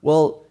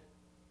 Well,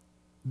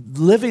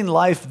 living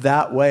life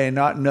that way,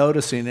 not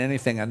noticing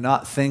anything and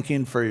not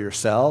thinking for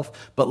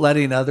yourself, but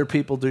letting other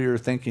people do your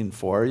thinking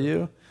for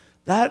you,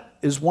 that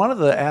is one of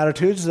the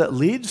attitudes that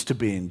leads to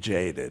being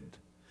jaded.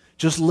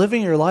 Just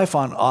living your life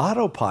on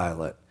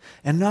autopilot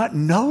and not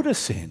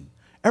noticing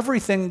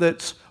everything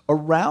that's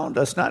around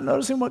us, not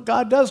noticing what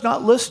God does,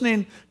 not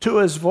listening to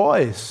his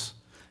voice.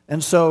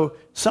 And so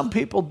some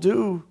people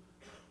do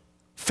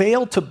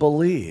fail to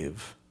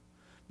believe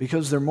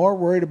because they're more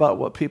worried about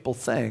what people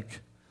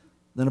think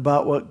than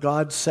about what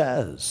God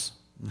says.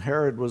 And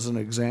Herod was an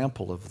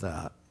example of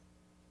that.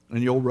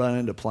 And you'll run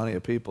into plenty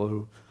of people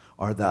who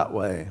are that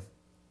way.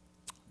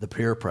 The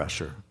peer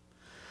pressure.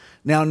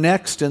 Now,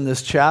 next in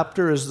this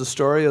chapter is the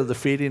story of the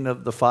feeding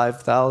of the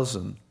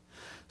 5,000.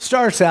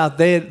 Starts out,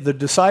 the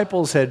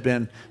disciples had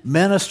been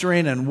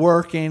ministering and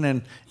working,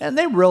 and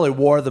they really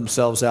wore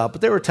themselves out,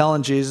 but they were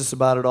telling Jesus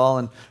about it all.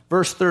 In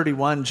verse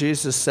 31,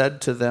 Jesus said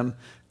to them,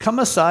 "Come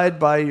aside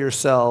by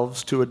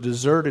yourselves to a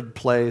deserted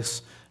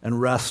place and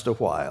rest a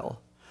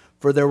while.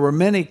 For there were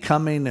many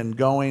coming and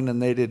going,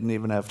 and they didn't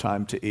even have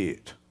time to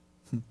eat."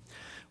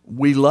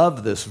 We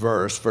love this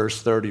verse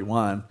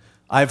 31.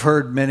 I've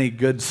heard many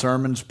good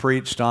sermons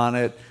preached on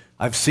it.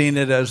 I've seen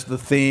it as the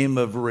theme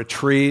of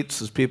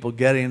retreats, as people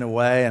getting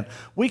away. And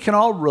we can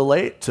all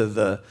relate to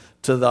the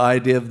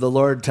idea of the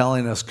Lord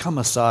telling us, come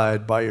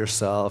aside by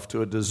yourself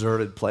to a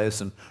deserted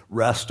place and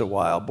rest a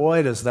while.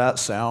 Boy, does that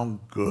sound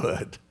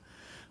good.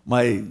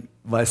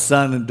 My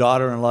son and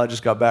daughter-in-law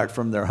just got back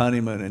from their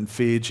honeymoon in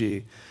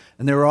Fiji,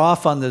 and they were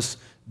off on this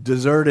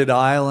deserted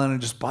island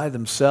and just by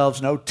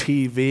themselves, no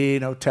TV,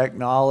 no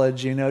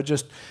technology,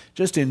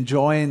 just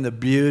enjoying the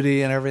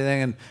beauty and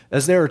everything. And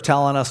as they were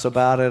telling us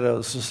about it, it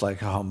was just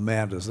like, oh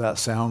man, does that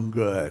sound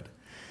good?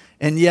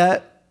 And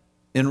yet,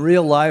 in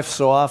real life,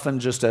 so often,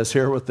 just as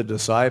here with the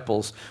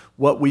disciples,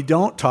 what we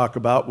don't talk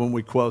about when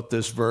we quote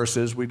this verse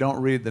is we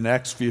don't read the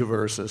next few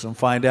verses and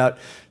find out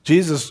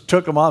Jesus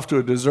took them off to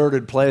a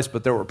deserted place,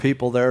 but there were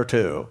people there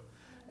too.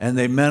 And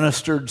they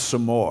ministered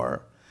some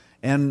more.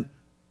 And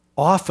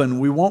often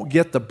we won't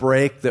get the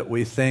break that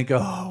we think,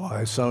 oh,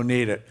 I so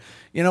need it.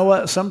 You know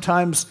what?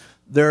 Sometimes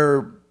there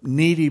are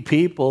needy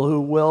people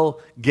who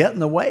will get in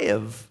the way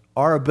of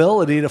our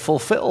ability to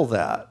fulfill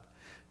that.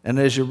 And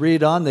as you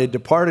read on, they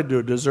departed to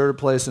a deserted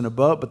place in a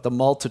boat, but the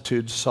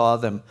multitude saw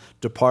them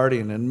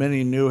departing, and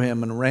many knew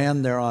him and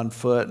ran there on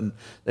foot, and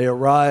they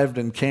arrived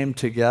and came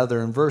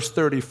together. In verse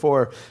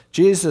 34,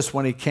 Jesus,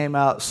 when he came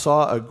out,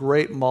 saw a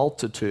great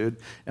multitude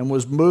and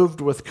was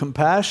moved with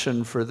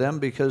compassion for them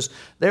because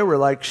they were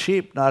like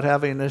sheep not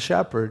having a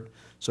shepherd.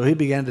 So he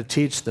began to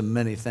teach them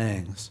many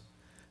things.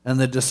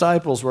 And the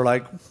disciples were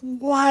like,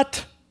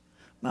 what?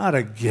 Not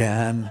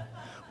again.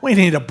 We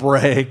need a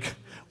break.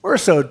 We're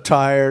so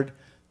tired.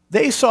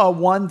 They saw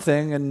one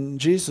thing and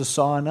Jesus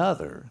saw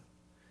another.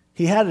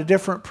 He had a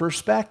different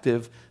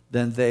perspective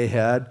than they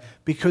had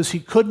because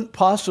he couldn't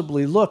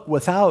possibly look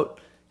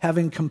without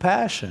having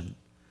compassion.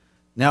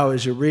 Now,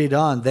 as you read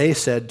on, they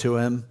said to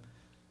him,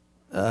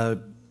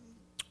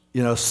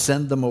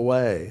 send them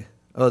away.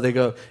 Oh, they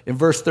go, in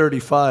verse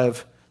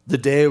 35, the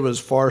day was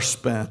far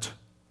spent.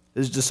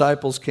 His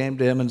disciples came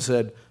to him and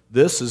said,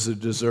 this is a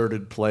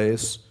deserted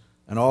place,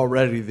 and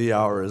already the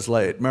hour is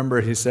late.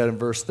 Remember, he said in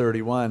verse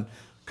 31,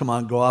 come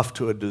on, go off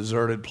to a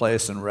deserted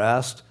place and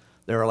rest.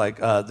 They were like,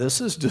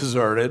 this is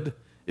deserted.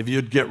 If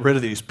you'd get rid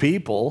of these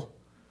people,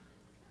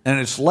 and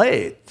it's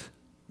late,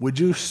 would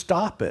you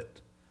stop it?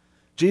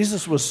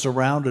 Jesus was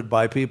surrounded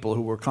by people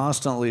who were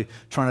constantly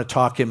trying to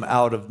talk him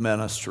out of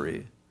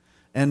ministry.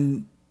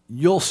 And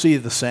you'll see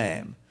the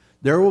same.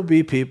 There will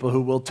be people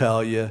who will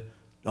tell you,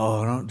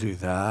 oh, don't do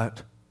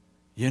that.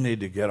 You need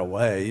to get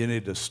away. You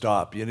need to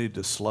stop. You need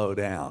to slow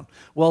down.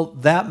 Well,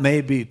 that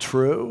may be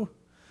true.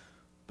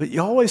 But you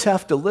always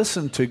have to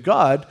listen to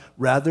God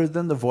rather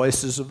than the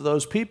voices of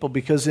those people.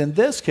 Because in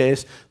this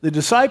case, the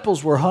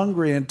disciples were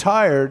hungry and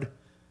tired,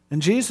 and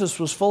Jesus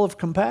was full of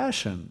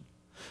compassion.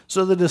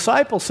 So the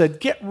disciples said,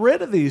 get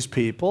rid of these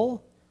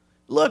people.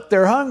 Look,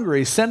 they're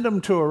hungry. Send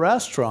them to a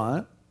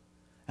restaurant.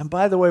 And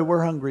by the way,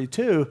 we're hungry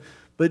too.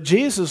 But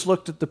Jesus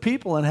looked at the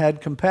people and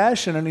had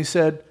compassion, and he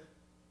said,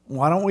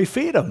 why don't we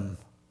feed them?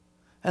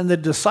 And the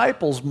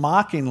disciples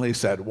mockingly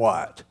said,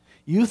 "What?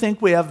 You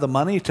think we have the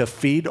money to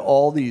feed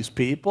all these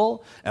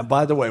people? And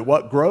by the way,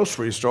 what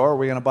grocery store are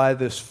we going to buy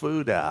this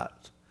food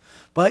at?"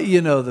 But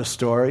you know the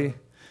story.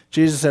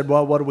 Jesus said,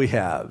 "Well, what do we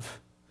have?"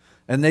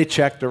 And they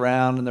checked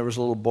around, and there was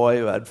a little boy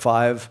who had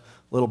 5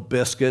 little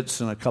biscuits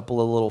and a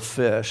couple of little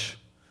fish.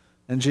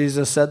 And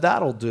Jesus said,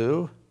 "That'll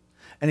do."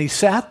 And he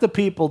sat the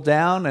people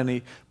down, and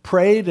he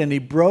prayed, and he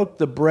broke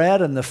the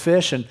bread and the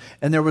fish, and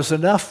there was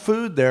enough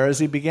food there as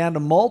he began to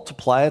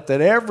multiply it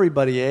that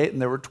everybody ate,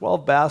 and there were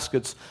 12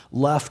 baskets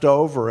left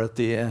over at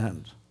the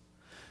end.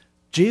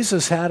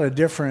 Jesus had a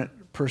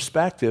different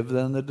perspective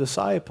than the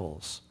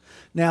disciples.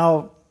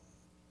 Now,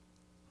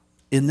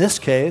 in this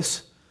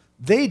case,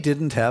 they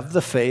didn't have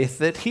the faith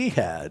that he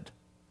had.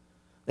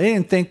 They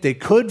didn't think they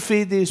could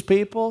feed these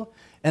people,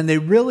 and they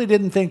really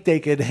didn't think they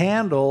could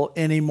handle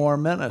any more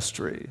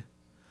ministry.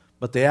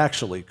 But they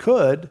actually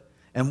could,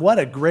 and what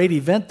a great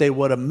event they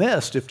would have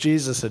missed if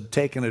Jesus had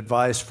taken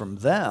advice from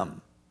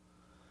them.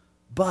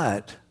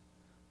 But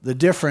the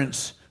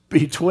difference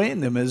between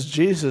them is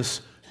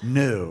Jesus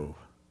knew.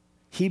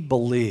 He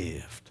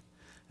believed.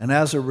 And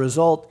as a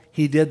result,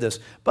 he did this.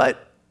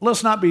 But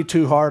let's not be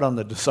too hard on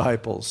the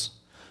disciples.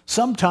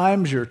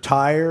 Sometimes you're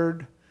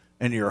tired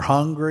and you're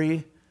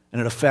hungry, and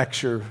it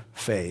affects your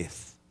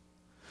faith.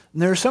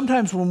 And there are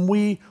sometimes when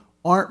we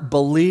aren't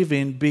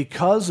believing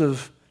because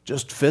of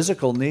just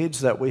physical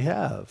needs that we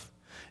have.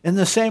 In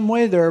the same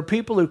way, there are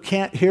people who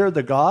can't hear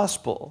the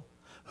gospel,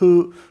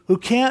 who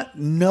can't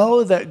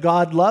know that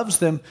God loves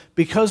them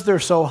because they're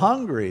so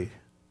hungry,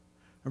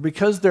 or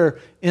because they're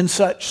in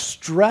such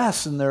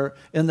stress in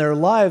their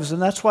lives.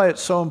 And that's why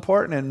it's so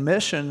important in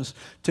missions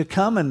to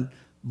come and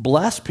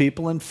bless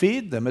people and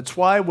feed them. It's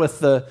why with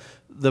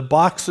the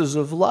boxes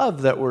of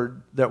love that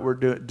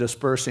we're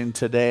dispersing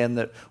today and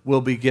that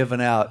will be given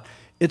out,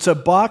 it's a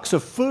box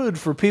of food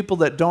for people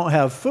that don't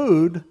have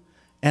food,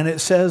 and it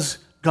says,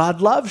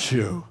 "God loves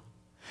you."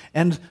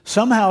 And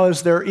somehow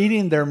as they're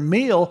eating their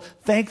meal,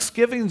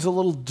 Thanksgiving's a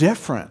little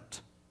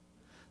different.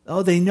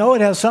 Oh, they know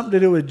it has something to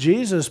do with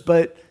Jesus,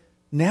 but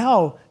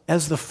now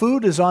as the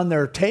food is on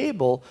their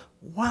table,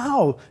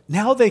 wow,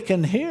 now they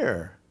can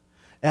hear.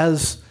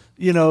 As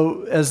you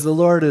know, as the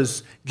Lord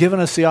has given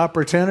us the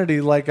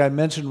opportunity, like I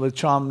mentioned with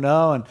Chom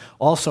No, and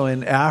also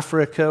in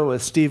Africa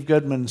with Steve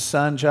Goodman's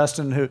son,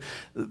 Justin, who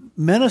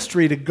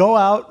ministry to go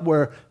out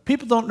where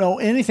people don't know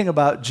anything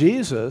about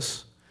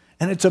Jesus.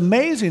 And it's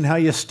amazing how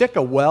you stick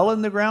a well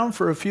in the ground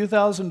for a few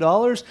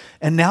 $1,000s,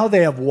 and now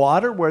they have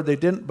water where they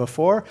didn't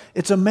before.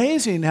 It's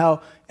amazing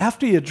how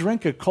after you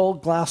drink a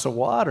cold glass of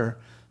water,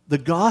 the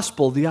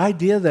gospel, the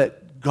idea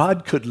that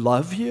God could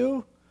love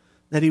you,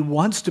 that he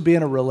wants to be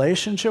in a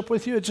relationship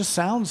with you, it just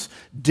sounds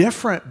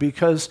different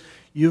because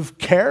you've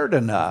cared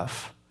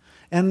enough.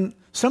 And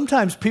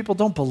sometimes people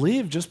don't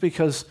believe just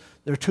because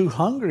they're too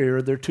hungry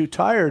or they're too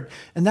tired.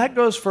 And that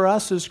goes for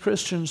us as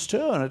Christians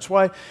too. And it's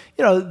why,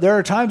 there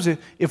are times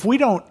if we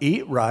don't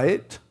eat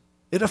right,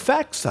 it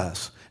affects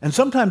us. And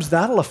sometimes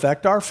that'll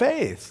affect our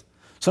faith.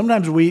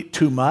 Sometimes we eat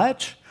too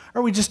much,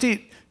 or we just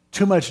eat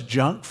too much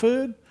junk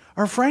food.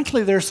 Or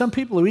frankly, there are some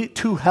people who eat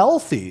too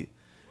healthy.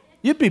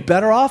 You'd be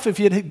better off if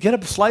you'd get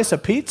a slice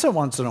of pizza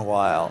once in a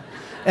while.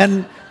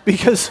 And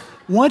because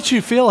once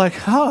you feel like,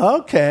 oh,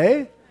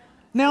 okay,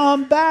 now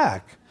I'm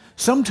back.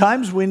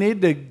 Sometimes we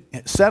need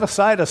to set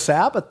aside a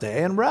Sabbath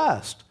day and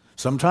rest.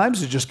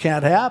 Sometimes it just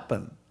can't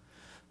happen.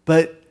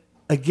 But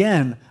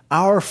again,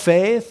 our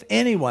faith,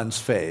 anyone's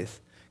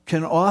faith,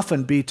 can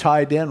often be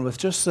tied in with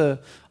just a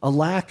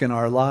lack in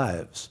our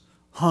lives.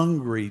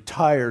 Hungry,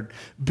 tired.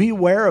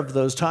 Beware of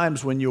those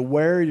times when you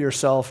wear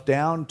yourself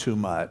down too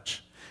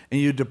much and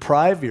you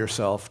deprive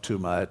yourself too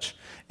much.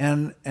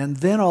 And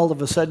then all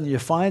of a sudden you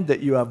find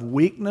that you have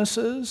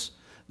weaknesses,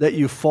 that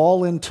you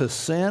fall into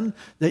sin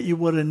that you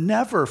would have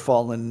never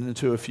fallen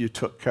into if you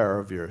took care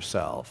of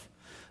yourself.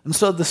 And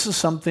so this is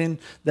something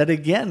that,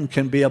 again,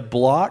 can be a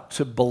block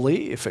to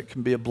belief. It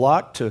can be a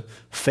block to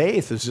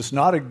faith. It's just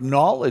not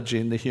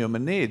acknowledging the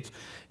human needs.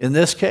 In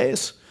this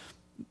case,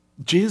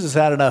 Jesus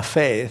had enough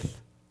faith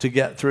to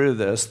get through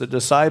this. The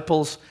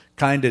disciples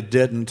kind of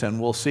didn't,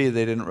 and we'll see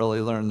they didn't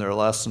really learn their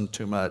lesson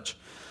too much.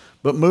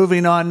 But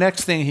moving on,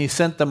 next thing, he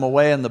sent them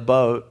away in the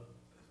boat.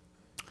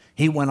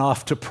 He went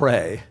off to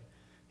pray.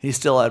 He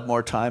still had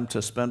more time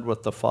to spend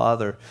with the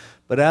Father.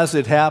 But as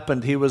it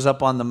happened, he was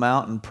up on the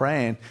mountain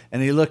praying,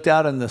 and he looked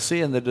out in the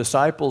sea, and the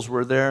disciples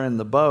were there in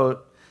the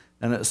boat.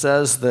 And it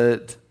says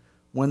that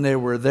when they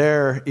were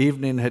there,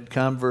 evening had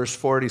come, verse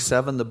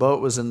 47, the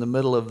boat was in the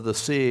middle of the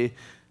sea.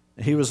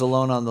 He was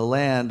alone on the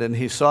land, and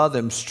he saw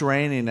them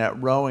straining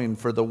at rowing,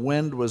 for the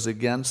wind was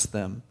against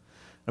them.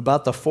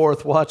 About the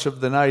fourth watch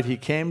of the night, he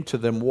came to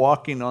them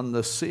walking on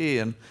the sea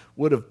and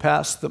would have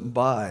passed them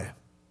by.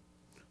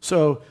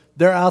 So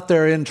they're out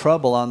there in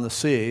trouble on the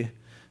sea.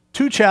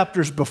 2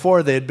 chapters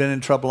before, they had been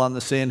in trouble on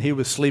the sea, and he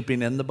was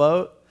sleeping in the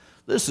boat.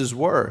 This is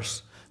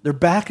worse. They're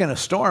back in a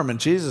storm, and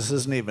Jesus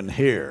isn't even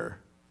here.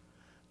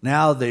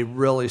 Now they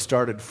really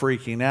started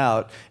freaking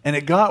out. And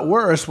it got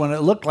worse when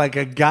it looked like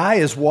a guy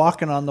is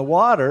walking on the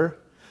water,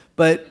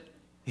 but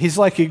he's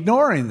like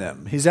ignoring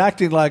them. He's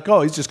acting like,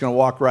 oh, he's just going to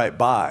walk right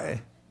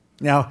by.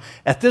 Now,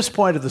 at this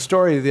point of the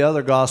story, the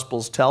other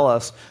Gospels tell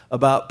us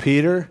about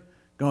Peter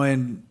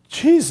going,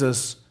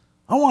 Jesus,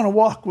 I want to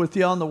walk with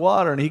you on the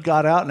water. And he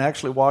got out and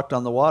actually walked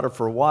on the water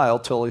for a while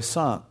till he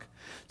sunk.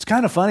 It's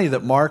kind of funny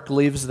that Mark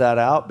leaves that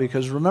out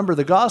because remember,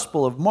 the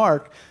Gospel of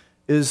Mark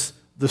is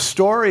the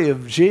story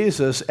of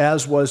Jesus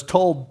as was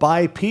told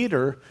by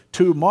Peter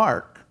to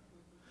Mark.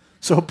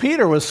 So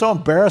Peter was so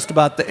embarrassed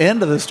about the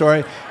end of the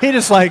story, he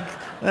just like,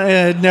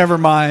 never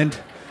mind.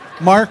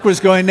 Mark was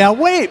going, now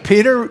wait,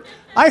 Peter,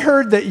 I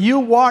heard that you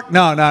walked.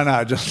 No,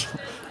 just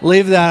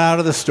leave that out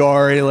of the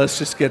story. Let's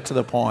just get to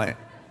the point.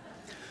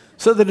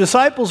 So the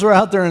disciples were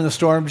out there in the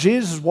storm.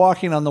 Jesus is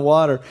walking on the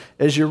water.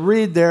 As you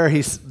read there,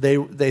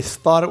 they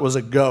thought it was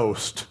a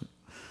ghost.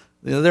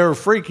 They were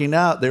freaking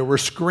out. They were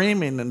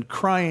screaming and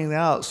crying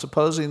out,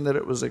 supposing that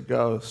it was a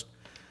ghost.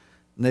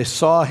 And they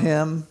saw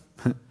him,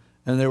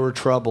 and they were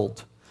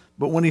troubled.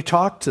 But when he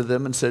talked to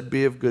them and said,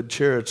 be of good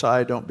cheer, it's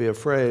I, don't be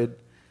afraid,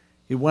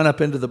 he went up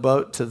into the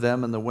boat to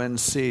them, and the wind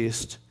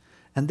ceased.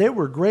 And they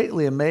were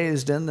greatly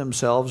amazed in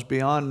themselves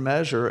beyond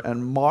measure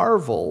and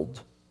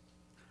marveled,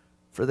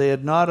 for they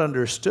had not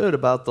understood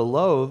about the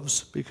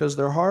loaves because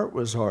their heart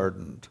was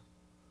hardened.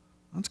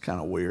 That's kind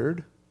of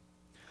weird.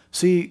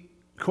 See,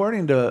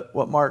 according to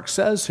what Mark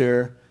says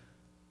here,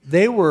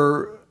 they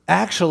were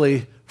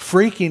actually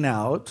freaking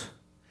out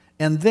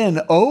and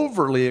then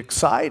overly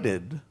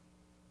excited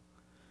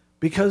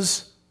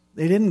because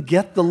they didn't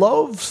get the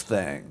loaves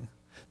thing.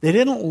 They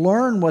didn't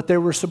learn what they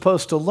were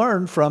supposed to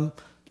learn from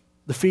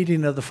the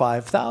feeding of the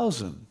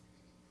 5,000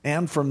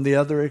 and from the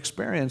other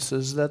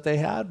experiences that they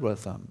had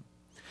with them.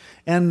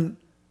 And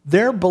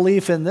their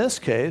belief in this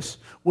case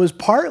was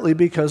partly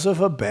because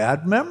of a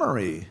bad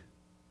memory.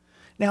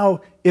 Now,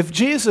 if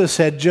Jesus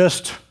had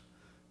just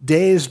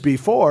days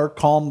before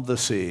calmed the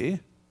sea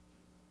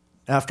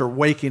after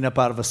waking up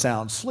out of a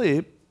sound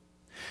sleep,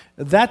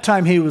 that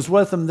time he was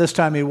with them, this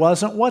time he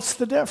wasn't, what's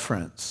the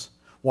difference?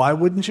 Why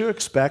wouldn't you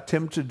expect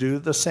him to do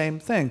the same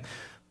thing?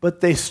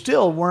 But they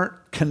still weren't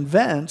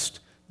convinced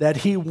that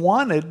he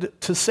wanted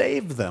to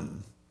save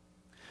them.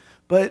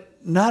 But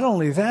not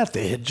only that,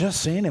 they had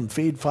just seen him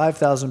feed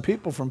 5,000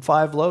 people from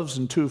 5 loaves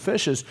and 2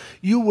 fishes.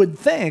 You would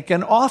think,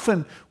 and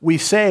often we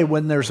say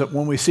when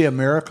we see a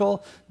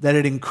miracle that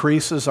it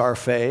increases our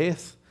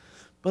faith,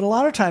 but a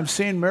lot of times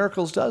seeing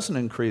miracles doesn't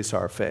increase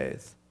our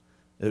faith.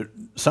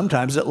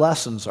 Sometimes it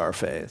lessens our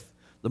faith.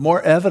 The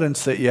more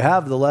evidence that you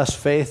have, the less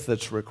faith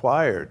that's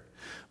required.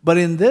 But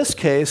in this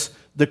case,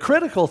 the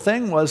critical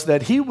thing was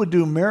that he would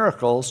do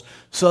miracles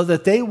so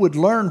that they would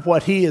learn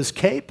what he is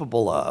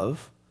capable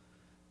of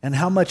and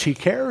how much he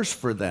cares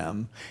for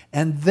them.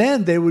 And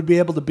then they would be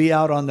able to be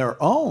out on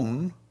their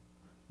own,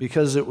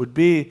 because it would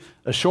be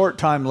a short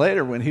time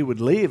later when he would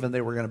leave and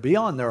they were going to be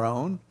on their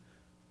own.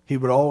 He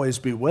would always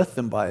be with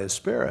them by his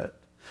Spirit.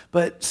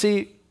 But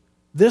see,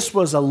 this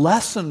was a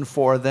lesson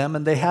for them,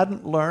 and they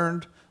hadn't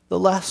learned the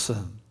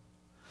lesson.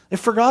 They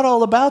forgot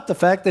all about the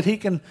fact that he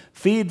can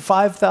feed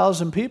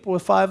 5,000 people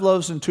with 5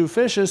 loaves and 2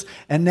 fishes,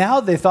 and now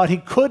they thought he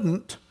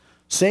couldn't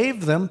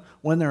save them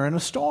when they're in a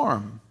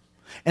storm.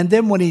 And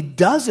then when he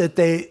does it,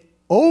 they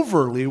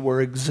overly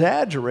were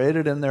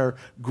exaggerated in their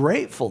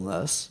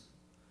gratefulness.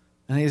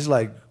 And he's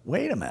like,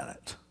 wait a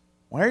minute.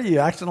 Why are you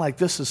acting like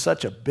this is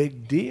such a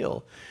big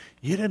deal?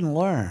 You didn't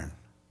learn.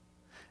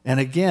 And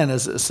again,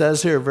 as it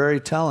says here, very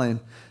telling,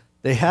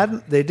 they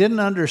didn't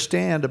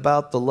understand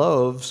about the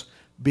loaves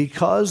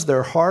because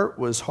their heart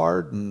was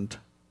hardened.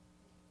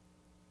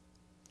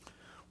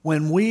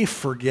 When we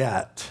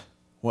forget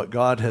what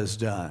God has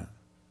done,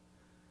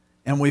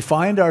 and we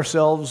find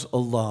ourselves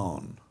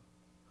alone,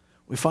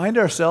 we find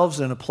ourselves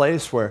in a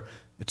place where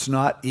it's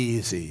not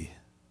easy,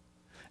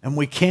 and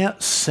we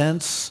can't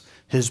sense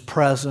his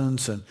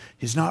presence, and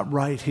he's not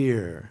right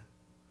here.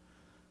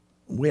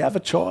 We have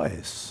a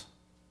choice.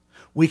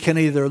 We can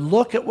either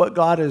look at what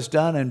God has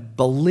done and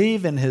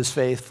believe in his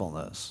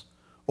faithfulness,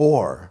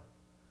 or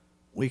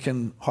we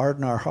can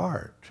harden our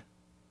heart.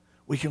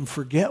 We can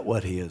forget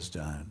what he has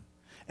done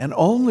and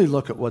only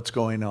look at what's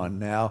going on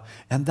now,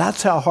 and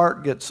that's how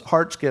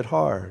hearts get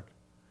hard.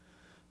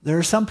 There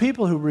are some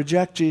people who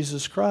reject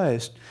Jesus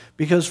Christ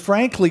because,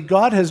 frankly,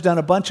 God has done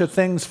a bunch of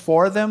things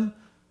for them,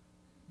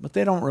 but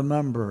they don't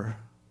remember.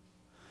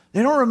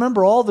 They don't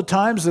remember all the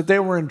times that they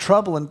were in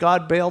trouble and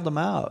God bailed them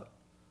out.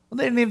 Well,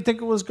 they didn't even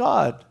think it was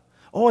God.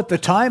 Oh, at the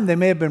time they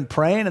may have been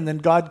praying and then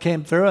God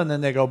came through, and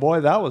then they go,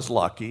 boy, that was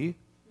lucky.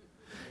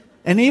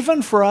 And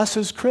even for us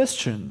as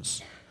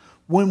Christians,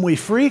 when we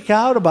freak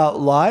out about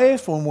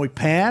life, when we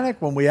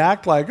panic, when we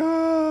act like,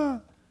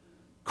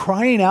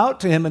 crying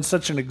out to him in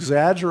such an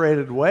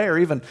exaggerated way, or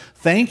even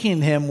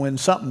thanking him when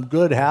something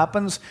good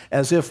happens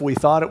as if we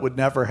thought it would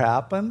never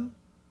happen,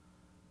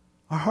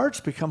 our hearts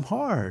become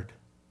hard.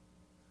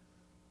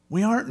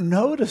 We aren't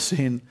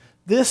noticing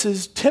this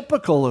is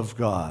typical of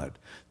God.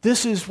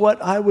 This is what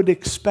I would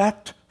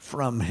expect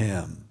from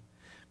him.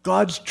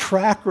 God's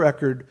track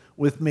record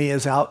with me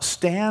is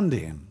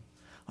outstanding.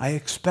 I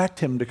expect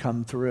him to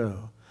come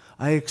through.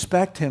 I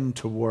expect him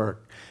to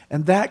work.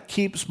 And that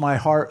keeps my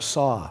heart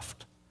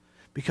soft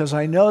because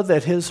I know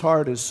that his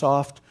heart is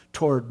soft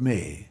toward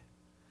me.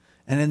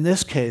 And in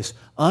this case,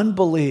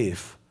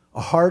 unbelief,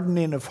 a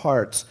hardening of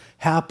hearts,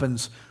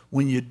 happens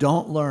when you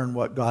don't learn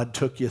what God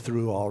took you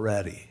through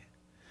already.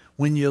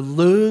 When you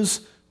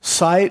lose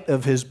sight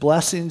of his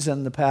blessings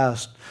in the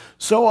past,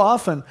 so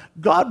often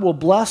God will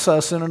bless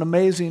us in an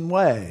amazing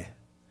way.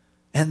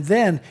 And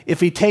then if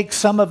he takes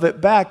some of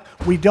it back,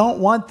 we don't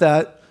want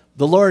that.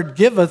 The Lord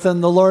giveth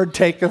and the Lord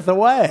taketh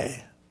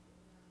away.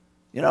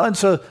 And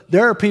so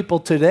there are people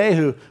today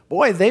who,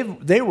 boy,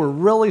 they were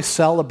really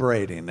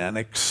celebrating and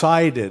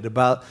excited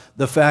about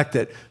the fact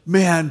that,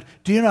 man,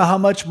 do you know how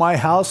much my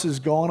house is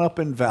going up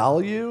in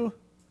value?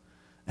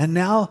 And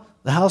now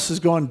the house is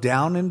going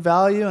down in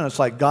value, and it's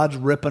like God's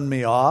ripping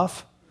me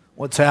off.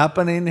 What's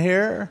happening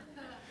here?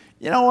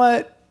 You know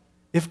what?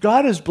 If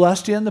God has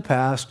blessed you in the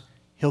past,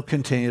 he'll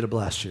continue to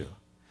bless you.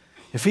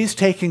 If he's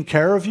taken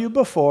care of you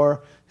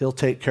before, he'll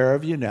take care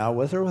of you now,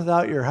 with or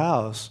without your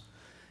house.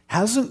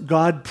 Hasn't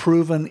God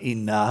proven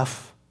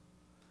enough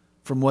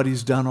from what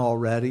he's done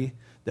already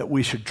that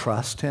we should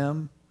trust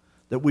him,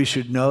 that we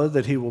should know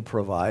that he will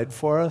provide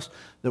for us,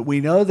 that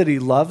we know that he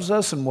loves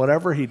us and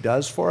whatever he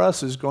does for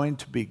us is going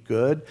to be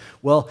good?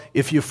 Well,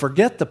 if you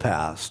forget the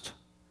past,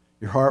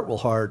 your heart will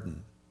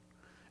harden,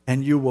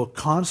 and you will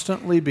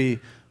constantly be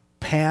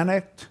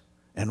panicked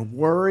and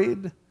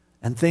worried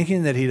and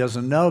thinking that he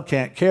doesn't know,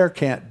 can't care,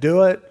 can't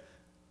do it,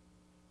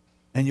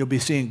 and you'll be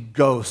seeing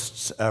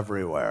ghosts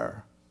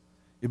everywhere.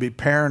 You'll be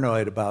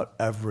paranoid about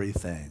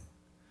everything.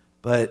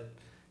 But,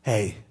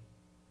 hey,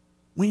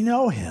 we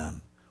know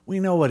him.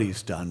 We know what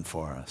he's done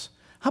for us.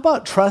 How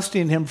about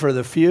trusting him for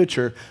the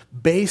future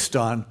based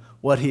on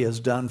what he has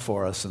done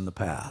for us in the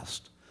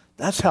past?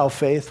 That's how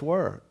faith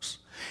works.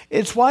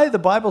 It's why the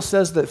Bible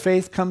says that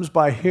faith comes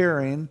by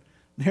hearing,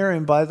 and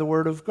hearing by the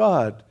word of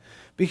God.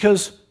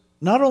 Because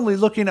not only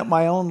looking at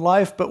my own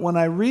life, but when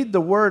I read the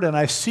word and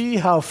I see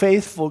how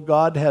faithful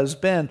God has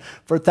been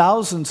for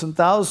thousands and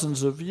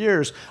thousands of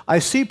years, I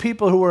see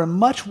people who are in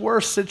much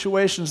worse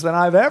situations than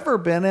I've ever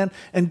been in,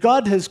 and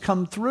God has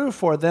come through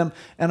for them.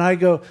 And I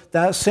go,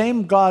 that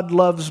same God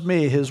loves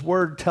me. His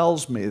word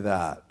tells me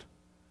that.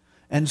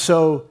 And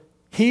so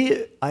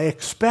I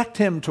expect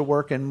him to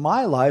work in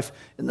my life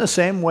in the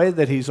same way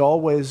that he's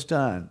always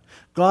done.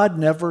 God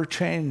never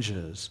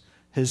changes.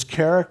 His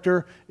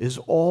character is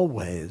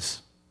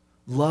always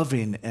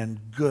loving and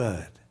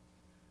good.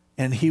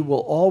 And he will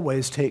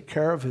always take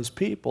care of his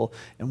people,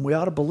 and we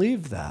ought to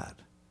believe that.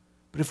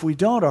 But if we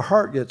don't, our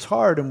heart gets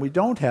hard and we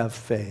don't have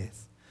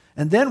faith.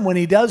 And then when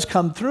he does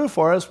come through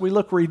for us, we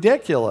look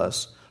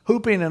ridiculous,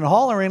 hooping and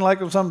hollering like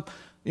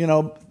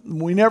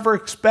we never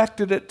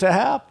expected it to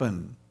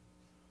happen.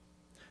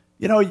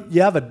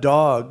 You have a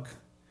dog.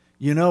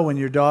 When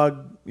your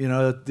dog,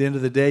 at the end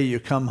of the day, you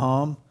come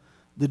home,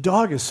 the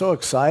dog is so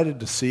excited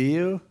to see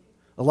you,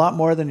 a lot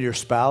more than your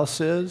spouse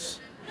is.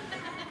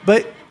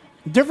 But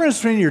the difference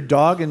between your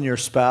dog and your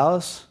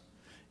spouse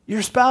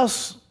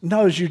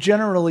knows you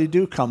generally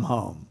do come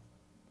home.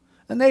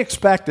 And they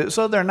expect it,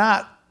 so they're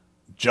not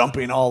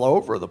jumping all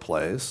over the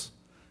place.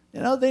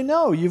 They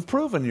know you've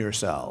proven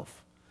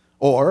yourself.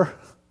 Or,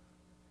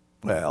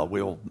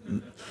 we'll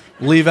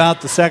leave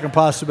out the second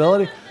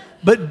possibility.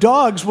 But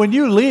dogs, when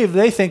you leave,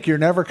 they think you're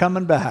never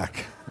coming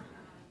back.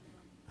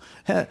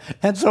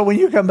 And so when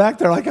you come back,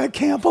 they're like, I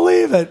can't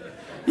believe it.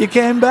 You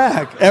came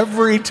back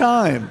every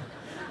time.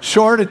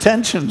 Short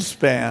attention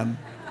span.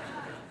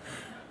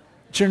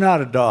 But you're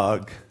not a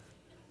dog.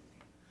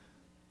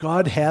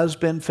 God has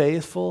been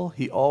faithful.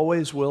 He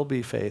always will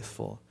be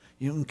faithful.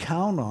 You can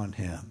count on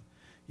him.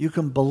 You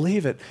can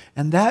believe it.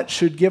 And that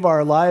should give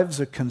our lives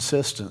a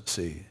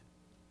consistency.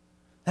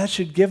 That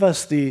should give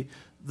us the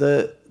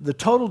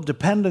total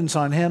dependence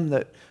on him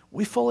that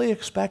we fully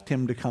expect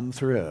him to come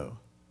through.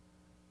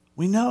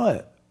 We know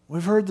it.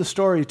 We've heard the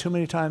story too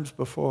many times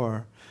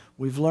before.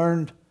 We've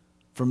learned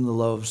from the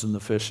loaves and the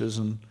fishes,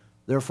 and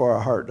therefore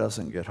our heart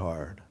doesn't get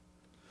hard.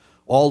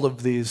 All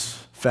of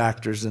these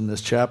factors in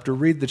this chapter,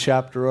 read the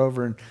chapter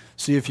over and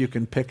see if you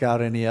can pick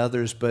out any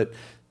others, but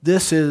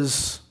this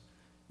is,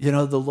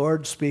 the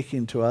Lord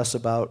speaking to us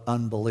about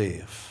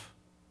unbelief.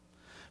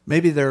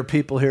 Maybe there are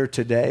people here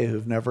today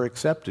who've never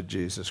accepted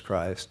Jesus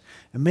Christ,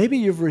 and maybe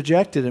you've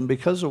rejected him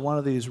because of one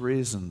of these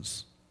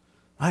reasons.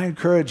 I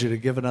encourage you to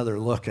give another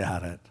look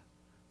at it.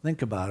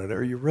 Think about it.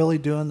 Are you really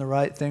doing the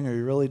right thing? Are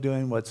you really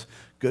doing what's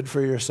good for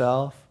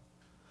yourself?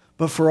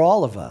 But for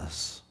all of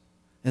us,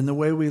 in the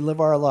way we live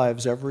our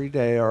lives every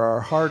day, are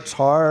our hearts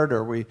hard?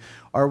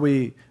 Are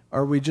we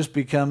just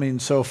becoming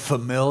so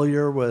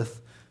familiar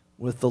with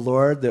the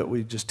Lord that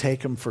we just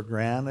take him for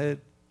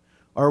granted?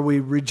 Are we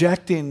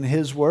rejecting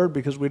his word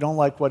because we don't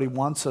like what he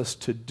wants us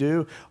to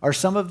do? Are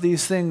some of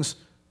these things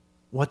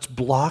what's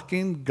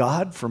blocking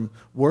God from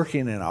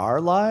working in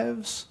our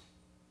lives?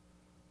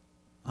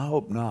 I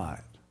hope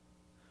not.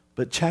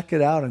 But check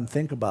it out and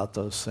think about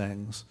those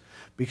things.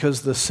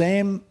 Because the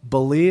same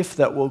belief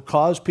that will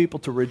cause people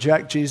to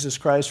reject Jesus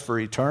Christ for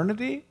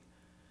eternity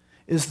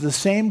is the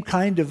same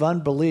kind of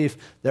unbelief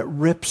that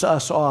rips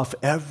us off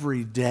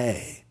every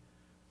day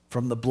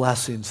from the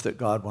blessings that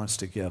God wants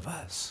to give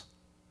us.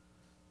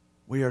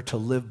 We are to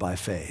live by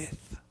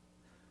faith.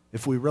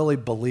 If we really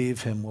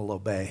believe him, we'll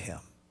obey him.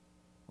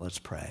 Let's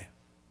pray.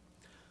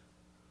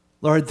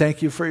 Lord,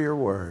 thank you for your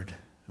word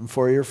and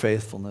for your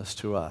faithfulness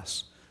to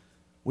us.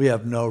 We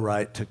have no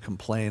right to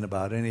complain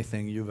about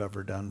anything you've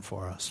ever done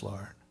for us,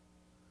 Lord.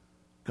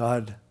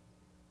 God,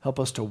 help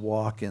us to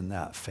walk in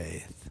that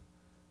faith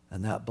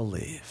and that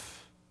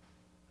belief.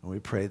 And we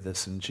pray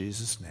this in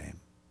Jesus' name.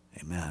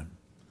 Amen.